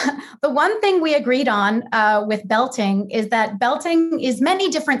 The one thing we agreed on with belting is that belting is many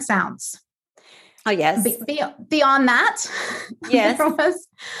different sounds. Oh, yes. Beyond that, yes,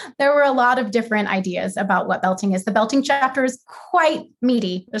 there were a lot of different ideas about what belting is. The belting chapter is quite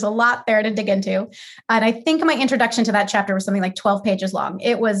meaty. There's a lot there to dig into. And I think my introduction to that chapter was something like 12 pages long.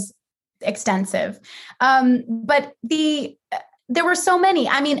 It was extensive. But there were so many.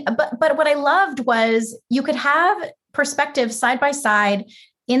 I mean, but what I loved was you could have perspectives side by side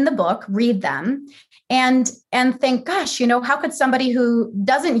in the book, read them, and think, gosh, how could somebody who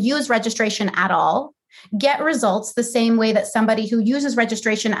doesn't use registration at all get results the same way that somebody who uses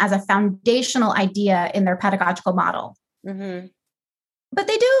registration as a foundational idea in their pedagogical model? Mm-hmm. But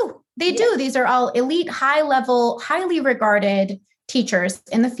they do. These are all elite, high level, highly regarded teachers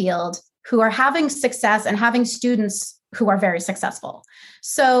in the field who are having success and having students who are very successful.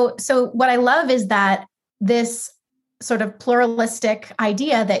 So what I love is that this sort of pluralistic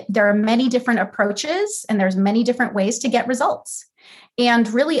idea that there are many different approaches and there's many different ways to get results. And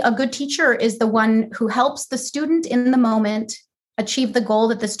really a good teacher is the one who helps the student in the moment achieve the goal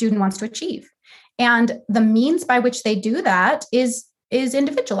that the student wants to achieve. And the means by which they do that is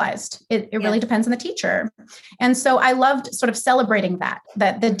individualized. It really depends on the teacher. And so I loved sort of celebrating that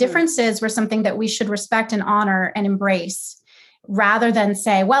the differences were something that we should respect and honor and embrace, rather than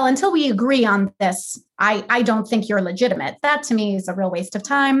say, well, until we agree on this, I don't think you're legitimate. That to me is a real waste of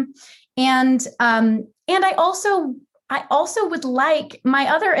time. And I also would like, my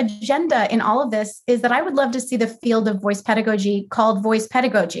other agenda in all of this is that I would love to see the field of voice pedagogy called voice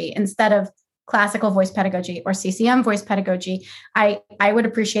pedagogy instead of classical voice pedagogy or CCM voice pedagogy. I would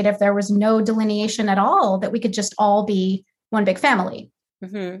appreciate if there was no delineation at all, that we could just all be one big family.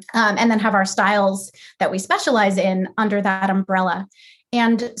 Mm-hmm. And then have our styles that we specialize in under that umbrella.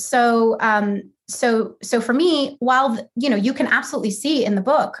 And so for me, while, you can absolutely see in the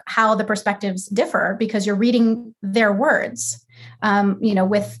book how the perspectives differ because you're reading their words,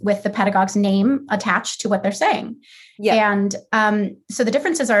 with the pedagogue's name attached to what they're saying. Yeah. And so the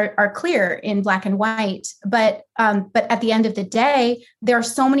differences are clear in black and white, but at the end of the day, there are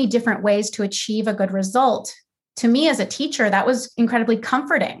so many different ways to achieve a good result. To me as a teacher, that was incredibly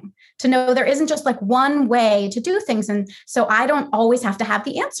comforting to know there isn't just like one way to do things. And so I don't always have to have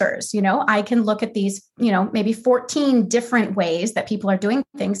the answers. I can look at these, maybe 14 different ways that people are doing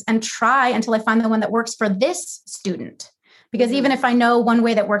things and try until I find the one that works for this student. Because even if I know one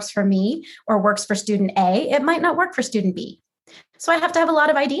way that works for me or works for student A, it might not work for student B. So I have to have a lot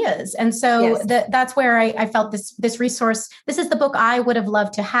of ideas. And so that's where I felt this resource. This is the book I would have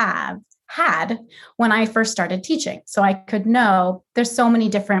loved to have had when I first started teaching. So I could know there's so many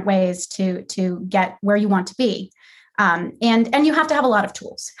different ways to get where you want to be. And you have to have a lot of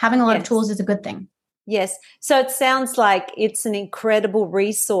tools. Having a lot of tools is a good thing. Yes. So it sounds like it's an incredible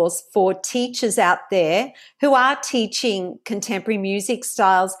resource for teachers out there who are teaching contemporary music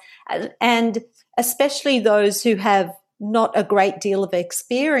styles, and especially those who have not a great deal of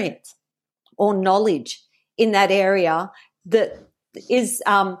experience or knowledge in that area, that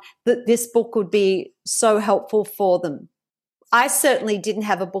this book would be so helpful for them. I certainly didn't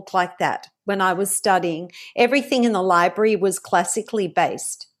have a book like that when I was studying. Everything in the library was classically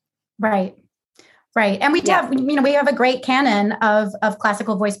based. Right. And we have a great canon of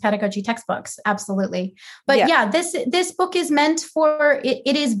classical voice pedagogy textbooks. Absolutely. But this book is meant for,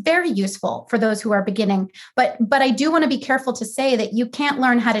 it is very useful for those who are beginning. But I do want to be careful to say that you can't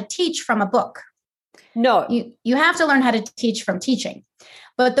learn how to teach from a book. No, you have to learn how to teach from teaching.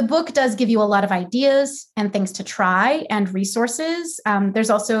 But the book does give you a lot of ideas and things to try and resources. There's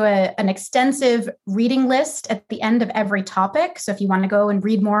also an extensive reading list at the end of every topic. So if you want to go and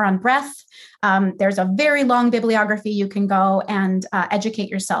read more on breath, there's a very long bibliography you can go and educate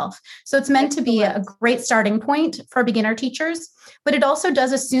yourself. So it's meant to be a great starting point for beginner teachers, but it also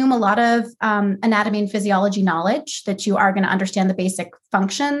does assume a lot of anatomy and physiology knowledge that you are going to understand the basic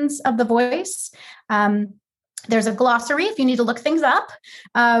functions of the voice. There's a glossary if you need to look things up,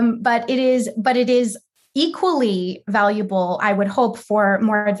 but it is equally valuable, I would hope, for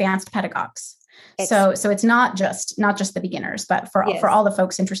more advanced pedagogues. So it's not just the beginners, but for all the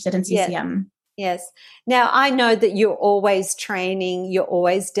folks interested in CCM. Yes. Now, I know that you're always training, you're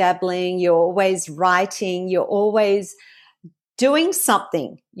always dabbling, you're always writing, you're always doing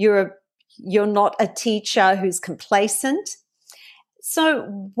something. You're not a teacher who's complacent.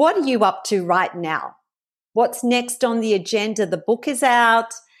 So what are you up to right now? What's next on the agenda? The book is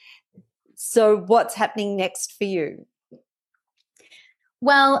out. So what's happening next for you?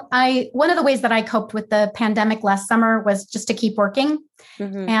 Well, one of the ways that I coped with the pandemic last summer was just to keep working.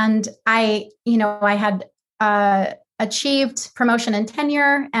 Mm-hmm. And I had achieved promotion and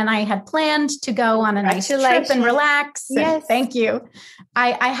tenure, and I had planned to go on a nice trip and relax. Yes. Thank you.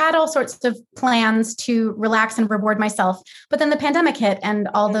 I had all sorts of plans to relax and reward myself, but then the pandemic hit and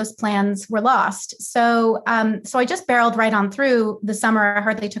all those plans were lost. So I just barreled right on through the summer. I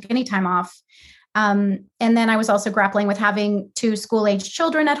hardly took any time off. And then I was also grappling with having 2 school-age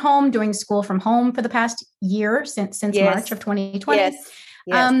children at home, doing school from home for the past year since March of 2020. Yes.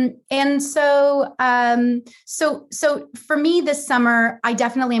 Yes. And so for me this summer, I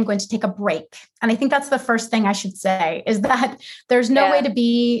definitely am going to take a break. And I think that's the first thing I should say, is that there's no way to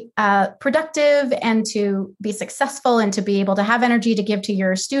be productive and to be successful and to be able to have energy to give to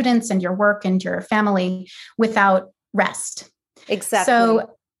your students and your work and your family without rest. Exactly.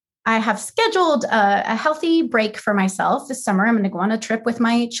 So I have scheduled a healthy break for myself this summer. I'm going to go on a trip with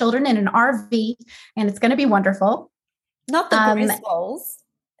my children in an RV, and it's going to be wonderful. Not the Griswolds.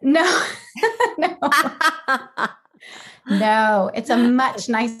 No, no, no. It's a much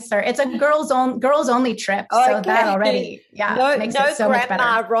nicer. It's a girls only trip. So that already, makes it so much better. No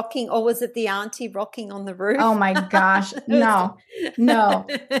grandma rocking, or was it the auntie rocking on the roof? Oh my gosh, no.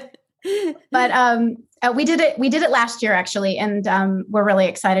 But we did it last year actually, and we're really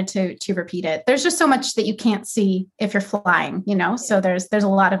excited to repeat it. There's just so much that you can't see if you're flying, So there's a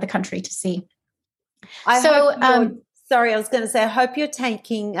lot of the country to see. Sorry, I was going to say, I hope you're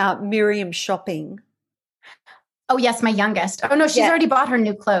taking Miriam shopping. Oh, yes, my youngest. Oh, no, she's already bought her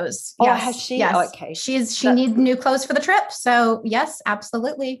new clothes. Oh, has she? Yes. Oh, okay. She needs new clothes for the trip. So, yes,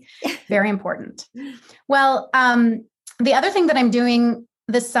 absolutely. Very important. Well, the other thing that I'm doing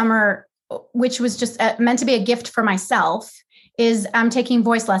this summer, which was just meant to be a gift for myself, is I'm taking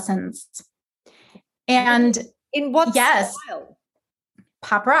voice lessons. And in what style?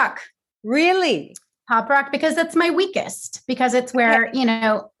 Pop rock. Really? Pop rock, because it's my weakest, because it's where,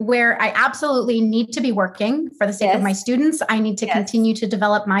 where I absolutely need to be working for the sake of my students. I need to continue to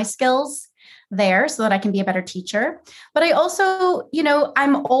develop my skills there so that I can be a better teacher. But I also,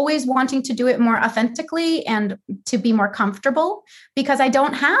 I'm always wanting to do it more authentically and to be more comfortable, because I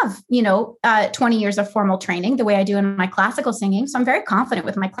don't have, 20 years of formal training the way I do in my classical singing. So I'm very confident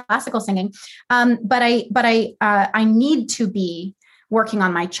with my classical singing. But I need to be working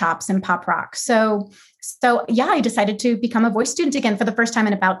on my chops in pop rock. So I decided to become a voice student again for the first time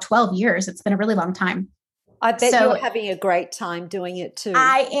in about 12 years. It's been a really long time. I bet you're having a great time doing it too.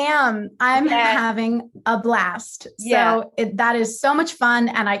 I am. I'm having a blast. So that is so much fun.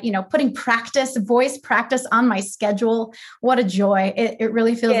 And putting voice practice on my schedule. What a joy. It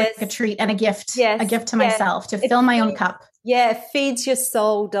really feels like a treat and a gift, a gift to myself to fill my own cup. Yeah, it feeds your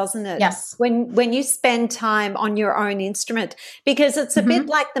soul, doesn't it? Yes. When you spend time on your own instrument, because it's a bit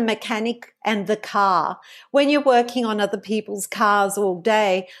like the mechanic and the car. When you're working on other people's cars all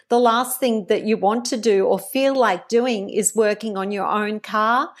day, the last thing that you want to do or feel like doing is working on your own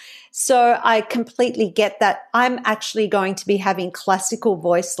car. So I completely get that. I'm actually going to be having classical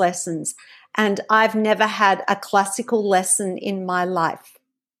voice lessons, and I've never had a classical lesson in my life.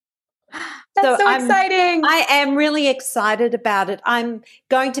 That's so exciting. I am really excited about it. I'm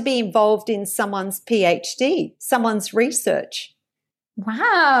going to be involved in someone's PhD, someone's research.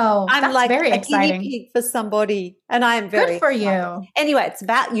 Wow. I'm like very exciting. Guinea pig for somebody, and I am very good for excited. you. Anyway, it's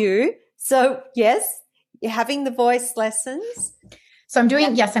about you. So yes, you're having the voice lessons. So I'm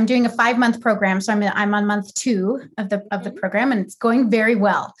doing a 5-month program. So I'm on month 2 of the program, and it's going very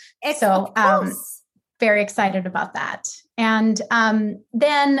well. Excellent. So very excited about that. And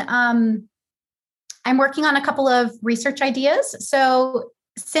then I'm working on a couple of research ideas. So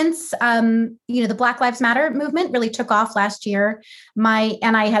since, the Black Lives Matter movement really took off last year, I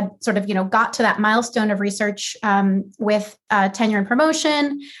had sort of, got to that milestone of research with tenure and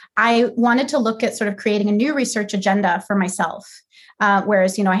promotion, I wanted to look at sort of creating a new research agenda for myself.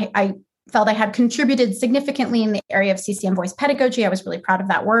 Whereas, I felt I had contributed significantly in the area of CCM voice pedagogy. I was really proud of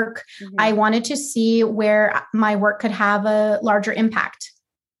that work. Mm-hmm. I wanted to see where my work could have a larger impact.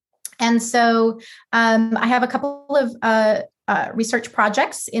 And so I have a couple of research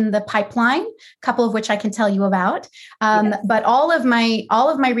projects in the pipeline, a couple of which I can tell you about. But all of my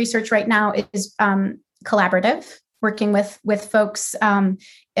research right now is collaborative. working with folks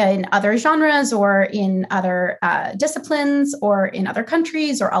in other genres or in other disciplines or in other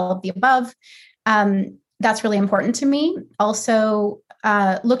countries or all of the above. That's really important to me. Also,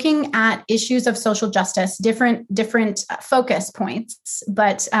 looking at issues of social justice, different focus points,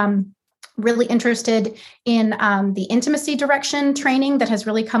 but really interested in the intimacy direction training that has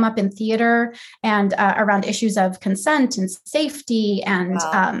really come up in theater and around issues of consent and safety and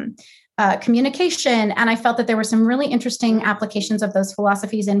communication. And I felt that there were some really interesting applications of those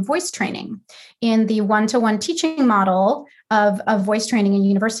philosophies in voice training in the one-to-one teaching model of voice training in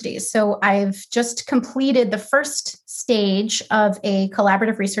universities. So I've just completed the first stage of a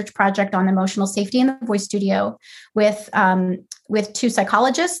collaborative research project on emotional safety in the voice studio with 2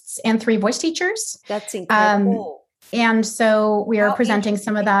 psychologists and 3 voice teachers. That's incredible. And so we are presenting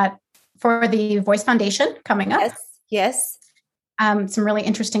some of that for the Voice Foundation coming up. Yes. Some really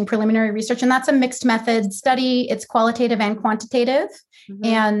interesting preliminary research, and that's a mixed method study. It's qualitative and quantitative.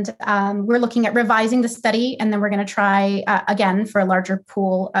 And we're looking at revising the study, and then we're going to try again for a larger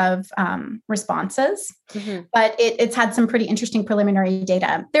pool of responses. But it's had some pretty interesting preliminary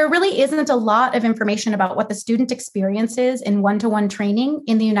data. There really isn't a lot of information about what the student experience is in one-to-one training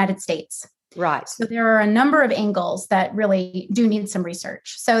in the United States. Right. So there are a number of angles that really do need some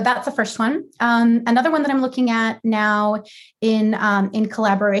research. So that's the first one. Another one that I'm looking at now in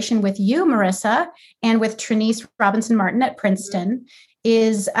collaboration with you, Marissa, and with Trinice Robinson-Martin at Princeton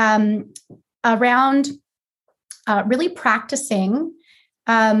is around really practicing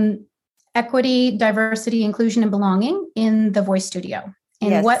equity, diversity, inclusion, and belonging in the voice studio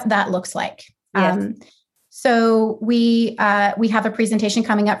and what that looks like. So we have a presentation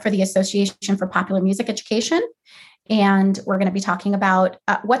coming up for the Association for Popular Music Education, and we're going to be talking about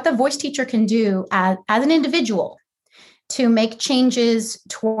what the voice teacher can do as an individual to make changes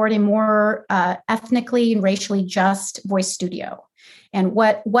toward a more ethnically and racially just voice studio, and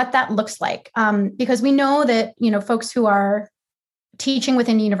what that looks like. Because we know that folks who are teaching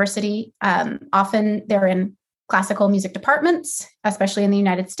within university, often they're in classical music departments, especially in the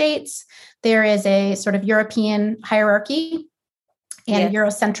United States. There is a sort of European hierarchy and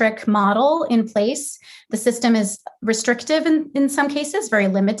Eurocentric model in place. The system is restrictive in some cases, very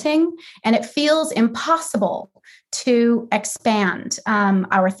limiting, and it feels impossible to expand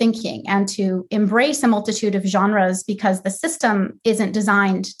our thinking and to embrace a multitude of genres because the system isn't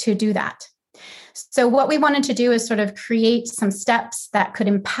designed to do that. So what we wanted to do is sort of create some steps that could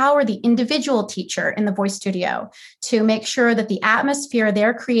empower the individual teacher in the voice studio to make sure that the atmosphere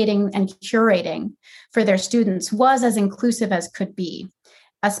they're creating and curating for their students was as inclusive as could be,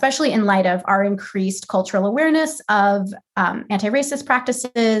 especially in light of our increased cultural awareness of anti-racist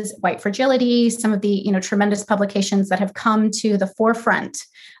practices, white fragility, some of the tremendous publications that have come to the forefront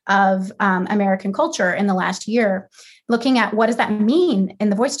of American culture in the last year. Looking at what does that mean in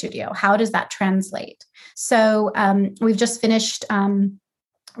the voice studio? How does that translate? So we've just finished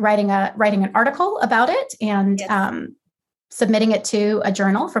writing an article about it and submitting it to a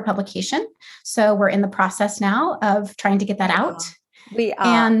journal for publication. So we're in the process now of trying to get that out. We are.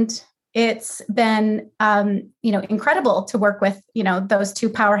 And it's been incredible to work with those 2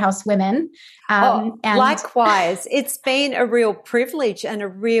 powerhouse women. And likewise, it's been a real privilege and a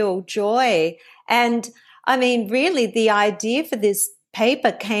real joy. And I mean, really, the idea for this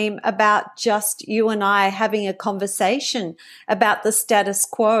paper came about just you and I having a conversation about the status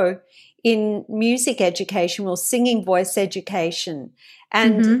quo in music education or singing voice education.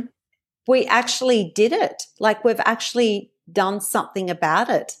 And we actually did it. Like, we've actually done something about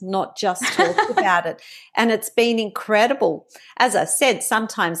it, not just talked about it. And it's been incredible. As I said,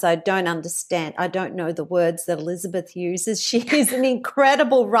 sometimes I don't understand. I don't know the words that Elizabeth uses. She is an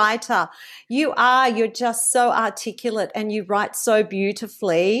incredible writer. You're just so articulate and you write so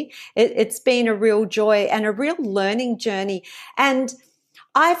beautifully. It's been a real joy and a real learning journey. And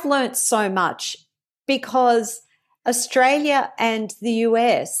I've learned so much because Australia and the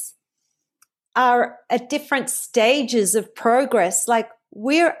US are at different stages of progress. Like,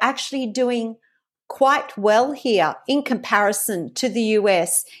 we're actually doing quite well here in comparison to the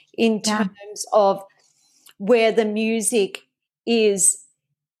US in terms of where the music is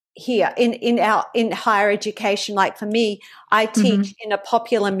here in higher education. Like, for me, I teach in a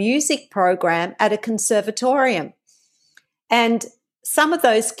popular music program at a conservatorium, and some of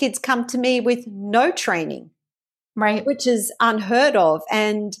those kids come to me with no training, right, which is unheard of.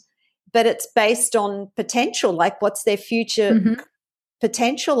 But it's based on potential, like what's their future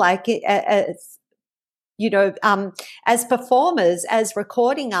potential like, as as performers, as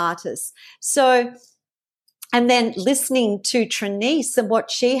recording artists. So And then listening to Trinice and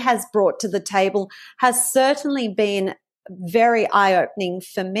what she has brought to the table has certainly been very eye-opening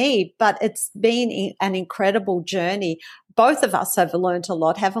for me, but it's been an incredible journey. Both of us have learned a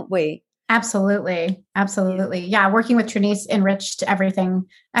lot, haven't we? Absolutely. Absolutely. Yeah. Working with Trinice enriched everything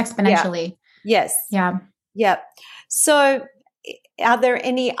exponentially. Yeah. Yes. Yeah. Yeah. So are there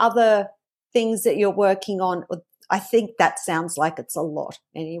any other things that you're working on? I think that sounds like it's a lot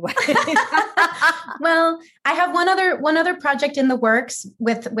anyway. Well, I have one other project in the works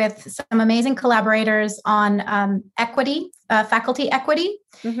with some amazing collaborators on equity, faculty equity,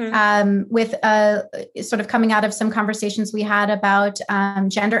 with sort of coming out of some conversations we had about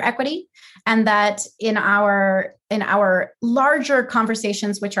gender equity, and that in our larger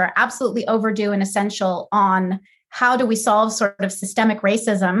conversations, which are absolutely overdue and essential, on how do we solve sort of systemic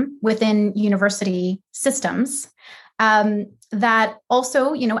racism within university systems. That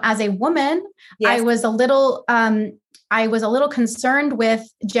also, as a woman, yes. I was a little concerned with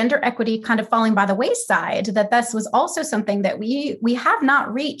gender equity kind of falling by the wayside, that this was also something that we have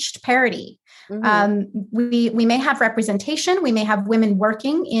not reached parity. We may have representation, we may have women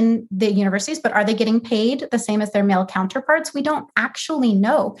working in the universities, but are they getting paid the same as their male counterparts? We don't actually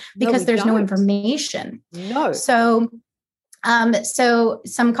know, because there's no information. No. So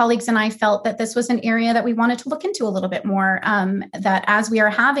some colleagues and I felt that this was an area that we wanted to look into a little bit more, that as we are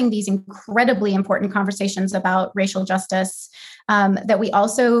having these incredibly important conversations about racial justice, that we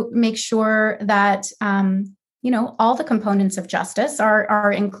also make sure that, all the components of justice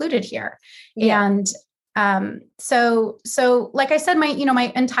are included here. Yeah. And so like I said,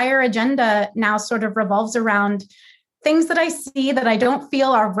 my entire agenda now sort of revolves around things that I see that I don't feel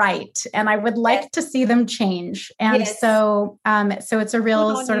are right, and I would like to see them change. And so it's a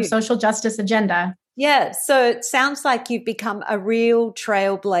real sort of social justice agenda. Yeah. So it sounds like you've become a real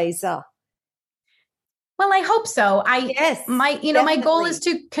trailblazer. Well, I hope so. My goal is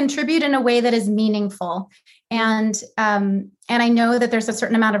to contribute in a way that is meaningful. And I know that there's a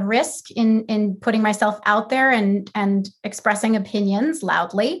certain amount of risk in putting myself out there and expressing opinions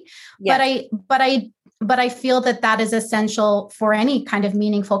loudly. Yes. But I feel that is essential for any kind of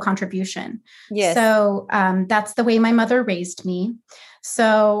meaningful contribution. Yes. So that's the way my mother raised me.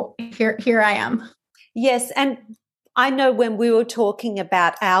 So here I am. Yes. And I know when we were talking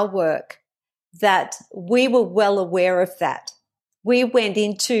about our work that we were well aware of that. We went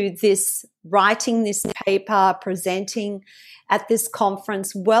into this, writing this paper, presenting at this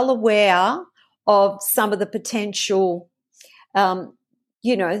conference, well aware of some of the potential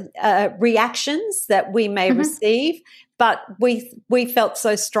reactions that we may receive, but we felt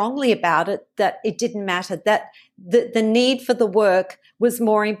so strongly about it that it didn't matter, that the need for the work was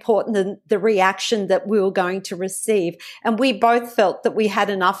more important than the reaction that we were going to receive. And we both felt that we had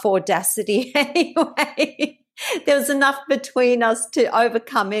enough audacity anyway. There was enough between us to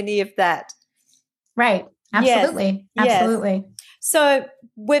overcome any of that. Right. Absolutely. Yes. Absolutely. Yes. So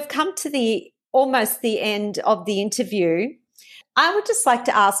we've come to almost the end of the interview. I would just like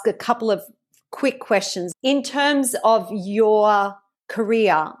to ask a couple of quick questions. In terms of your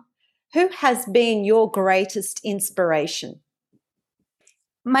career, who has been your greatest inspiration?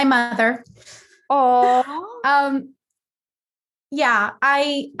 My mother. Oh. Yeah,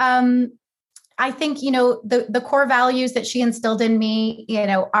 I think, the core values that she instilled in me,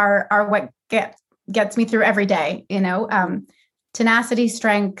 are what gets me through every day, tenacity,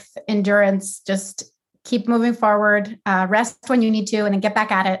 strength, endurance, just keep moving forward, rest when you need to, and then get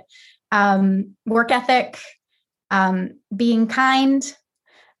back at it. Work ethic, being kind,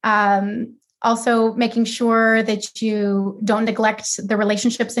 also making sure that you don't neglect the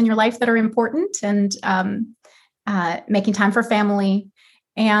relationships in your life that are important, and making time for family,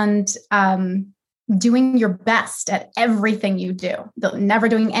 and doing your best at everything you do, never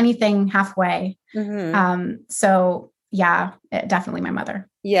doing anything halfway. So yeah, definitely my mother.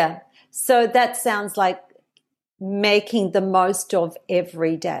 Yeah. So that sounds like making the most of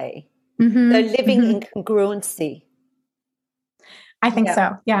every day. So living in congruency. I think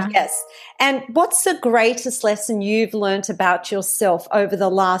so. Yeah. Yes. And what's the greatest lesson you've learned about yourself over the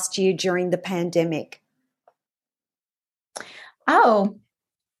last year during the pandemic? Oh,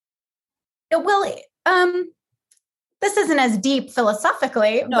 well, this isn't as deep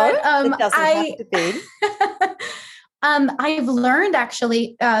philosophically, no, but it doesn't have to be. I've learned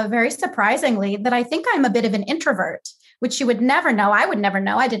actually, very surprisingly, that I think I'm a bit of an introvert, which you would never know. I would never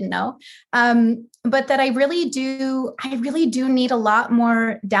know. I didn't know. But that I really do need a lot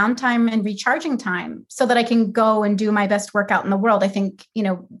more downtime and recharging time so that I can go and do my best work out in the world. I think,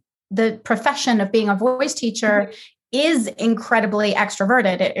 the profession of being a voice teacher is incredibly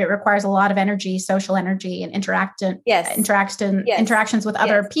extroverted. It requires a lot of energy, social energy, and interactions with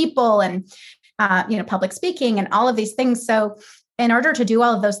other people, and public speaking, and all of these things. So in order to do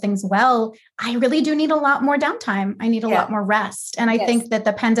all of those things well, I really do need a lot more downtime. I need a lot more rest. And I think that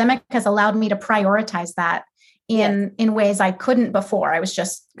the pandemic has allowed me to prioritize that in ways I couldn't before. I was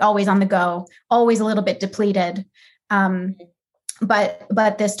just always on the go, always a little bit depleted.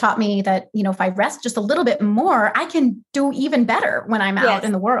 But this taught me that, if I rest just a little bit more, I can do even better when I'm out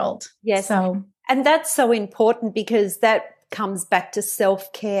in the world. Yes. So, and that's so important, because that comes back to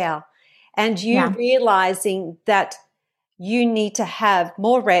self-care and you realizing that you need to have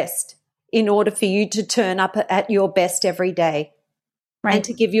more rest in order for you to turn up at your best every day, right, and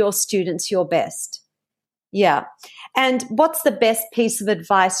to give your students your best. Yeah. And what's the best piece of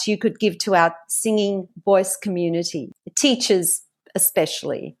advice you could give to our singing voice community, teachers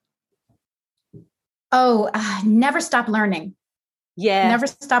especially? Never stop learning. Yeah. Never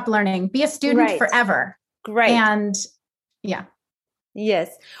stop learning. Be a student forever. Great. And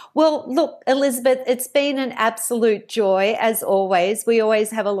Yes. Well, look, Elizabeth, it's been an absolute joy as always. We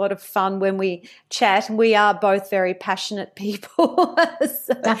always have a lot of fun when we chat. We are both very passionate people.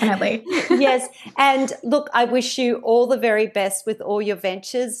 So, definitely. Yes. And look, I wish you all the very best with all your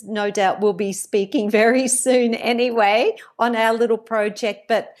ventures. No doubt we'll be speaking very soon anyway on our little project.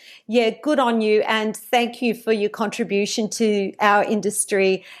 But yeah, good on you. And thank you for your contribution to our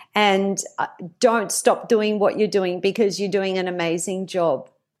industry. And don't stop doing what you're doing, because you're doing an amazing job.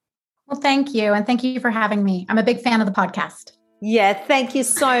 Well, thank you. And thank you for having me. I'm a big fan of the podcast. Yeah, thank you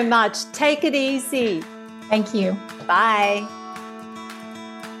so much. Take it easy. Thank you. Bye.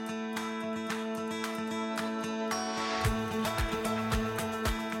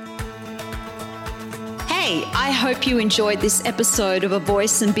 Hey, I hope you enjoyed this episode of A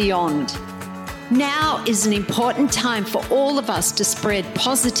Voice and Beyond. Now is an important time for all of us to spread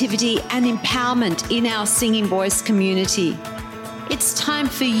positivity and empowerment in our singing voice community. It's time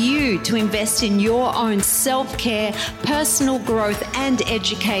for you to invest in your own self-care, personal growth, and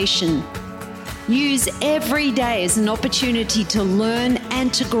education. Use every day as an opportunity to learn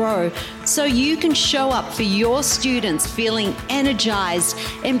and to grow, so you can show up for your students feeling energized,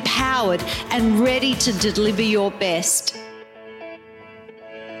 empowered, and ready to deliver your best.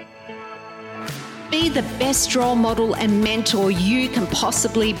 Be the best role model and mentor you can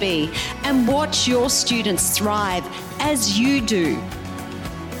possibly be, and watch your students thrive as you do.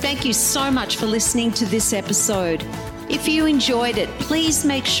 Thank you so much for listening to this episode. If you enjoyed it, please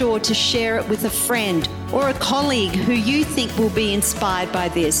make sure to share it with a friend or a colleague who you think will be inspired by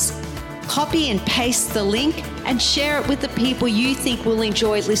this. Copy and paste the link and share it with the people you think will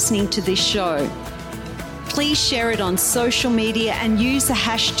enjoy listening to this show. Please share it on social media and use the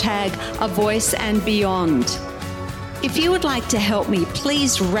hashtag #AVoiceAndBeyond. If you would like to help me,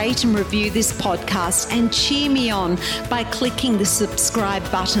 please rate and review this podcast and cheer me on by clicking the subscribe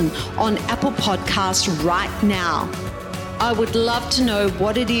button on Apple Podcasts right now. I would love to know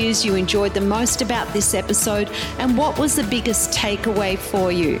what it is you enjoyed the most about this episode and what was the biggest takeaway for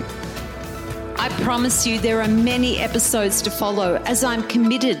you. I promise you there are many episodes to follow, as I'm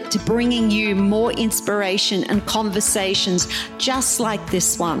committed to bringing you more inspiration and conversations just like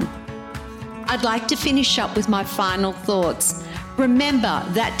this one. I'd like to finish up with my final thoughts. Remember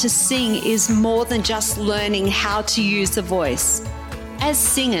that to sing is more than just learning how to use the voice. As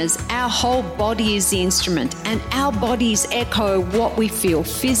singers, our whole body is the instrument, and our bodies echo what we feel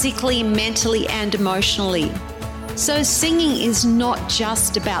physically, mentally, and emotionally. So singing is not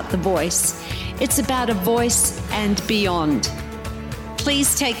just about the voice. It's about a voice and beyond.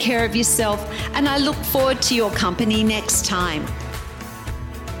 Please take care of yourself, and I look forward to your company next time.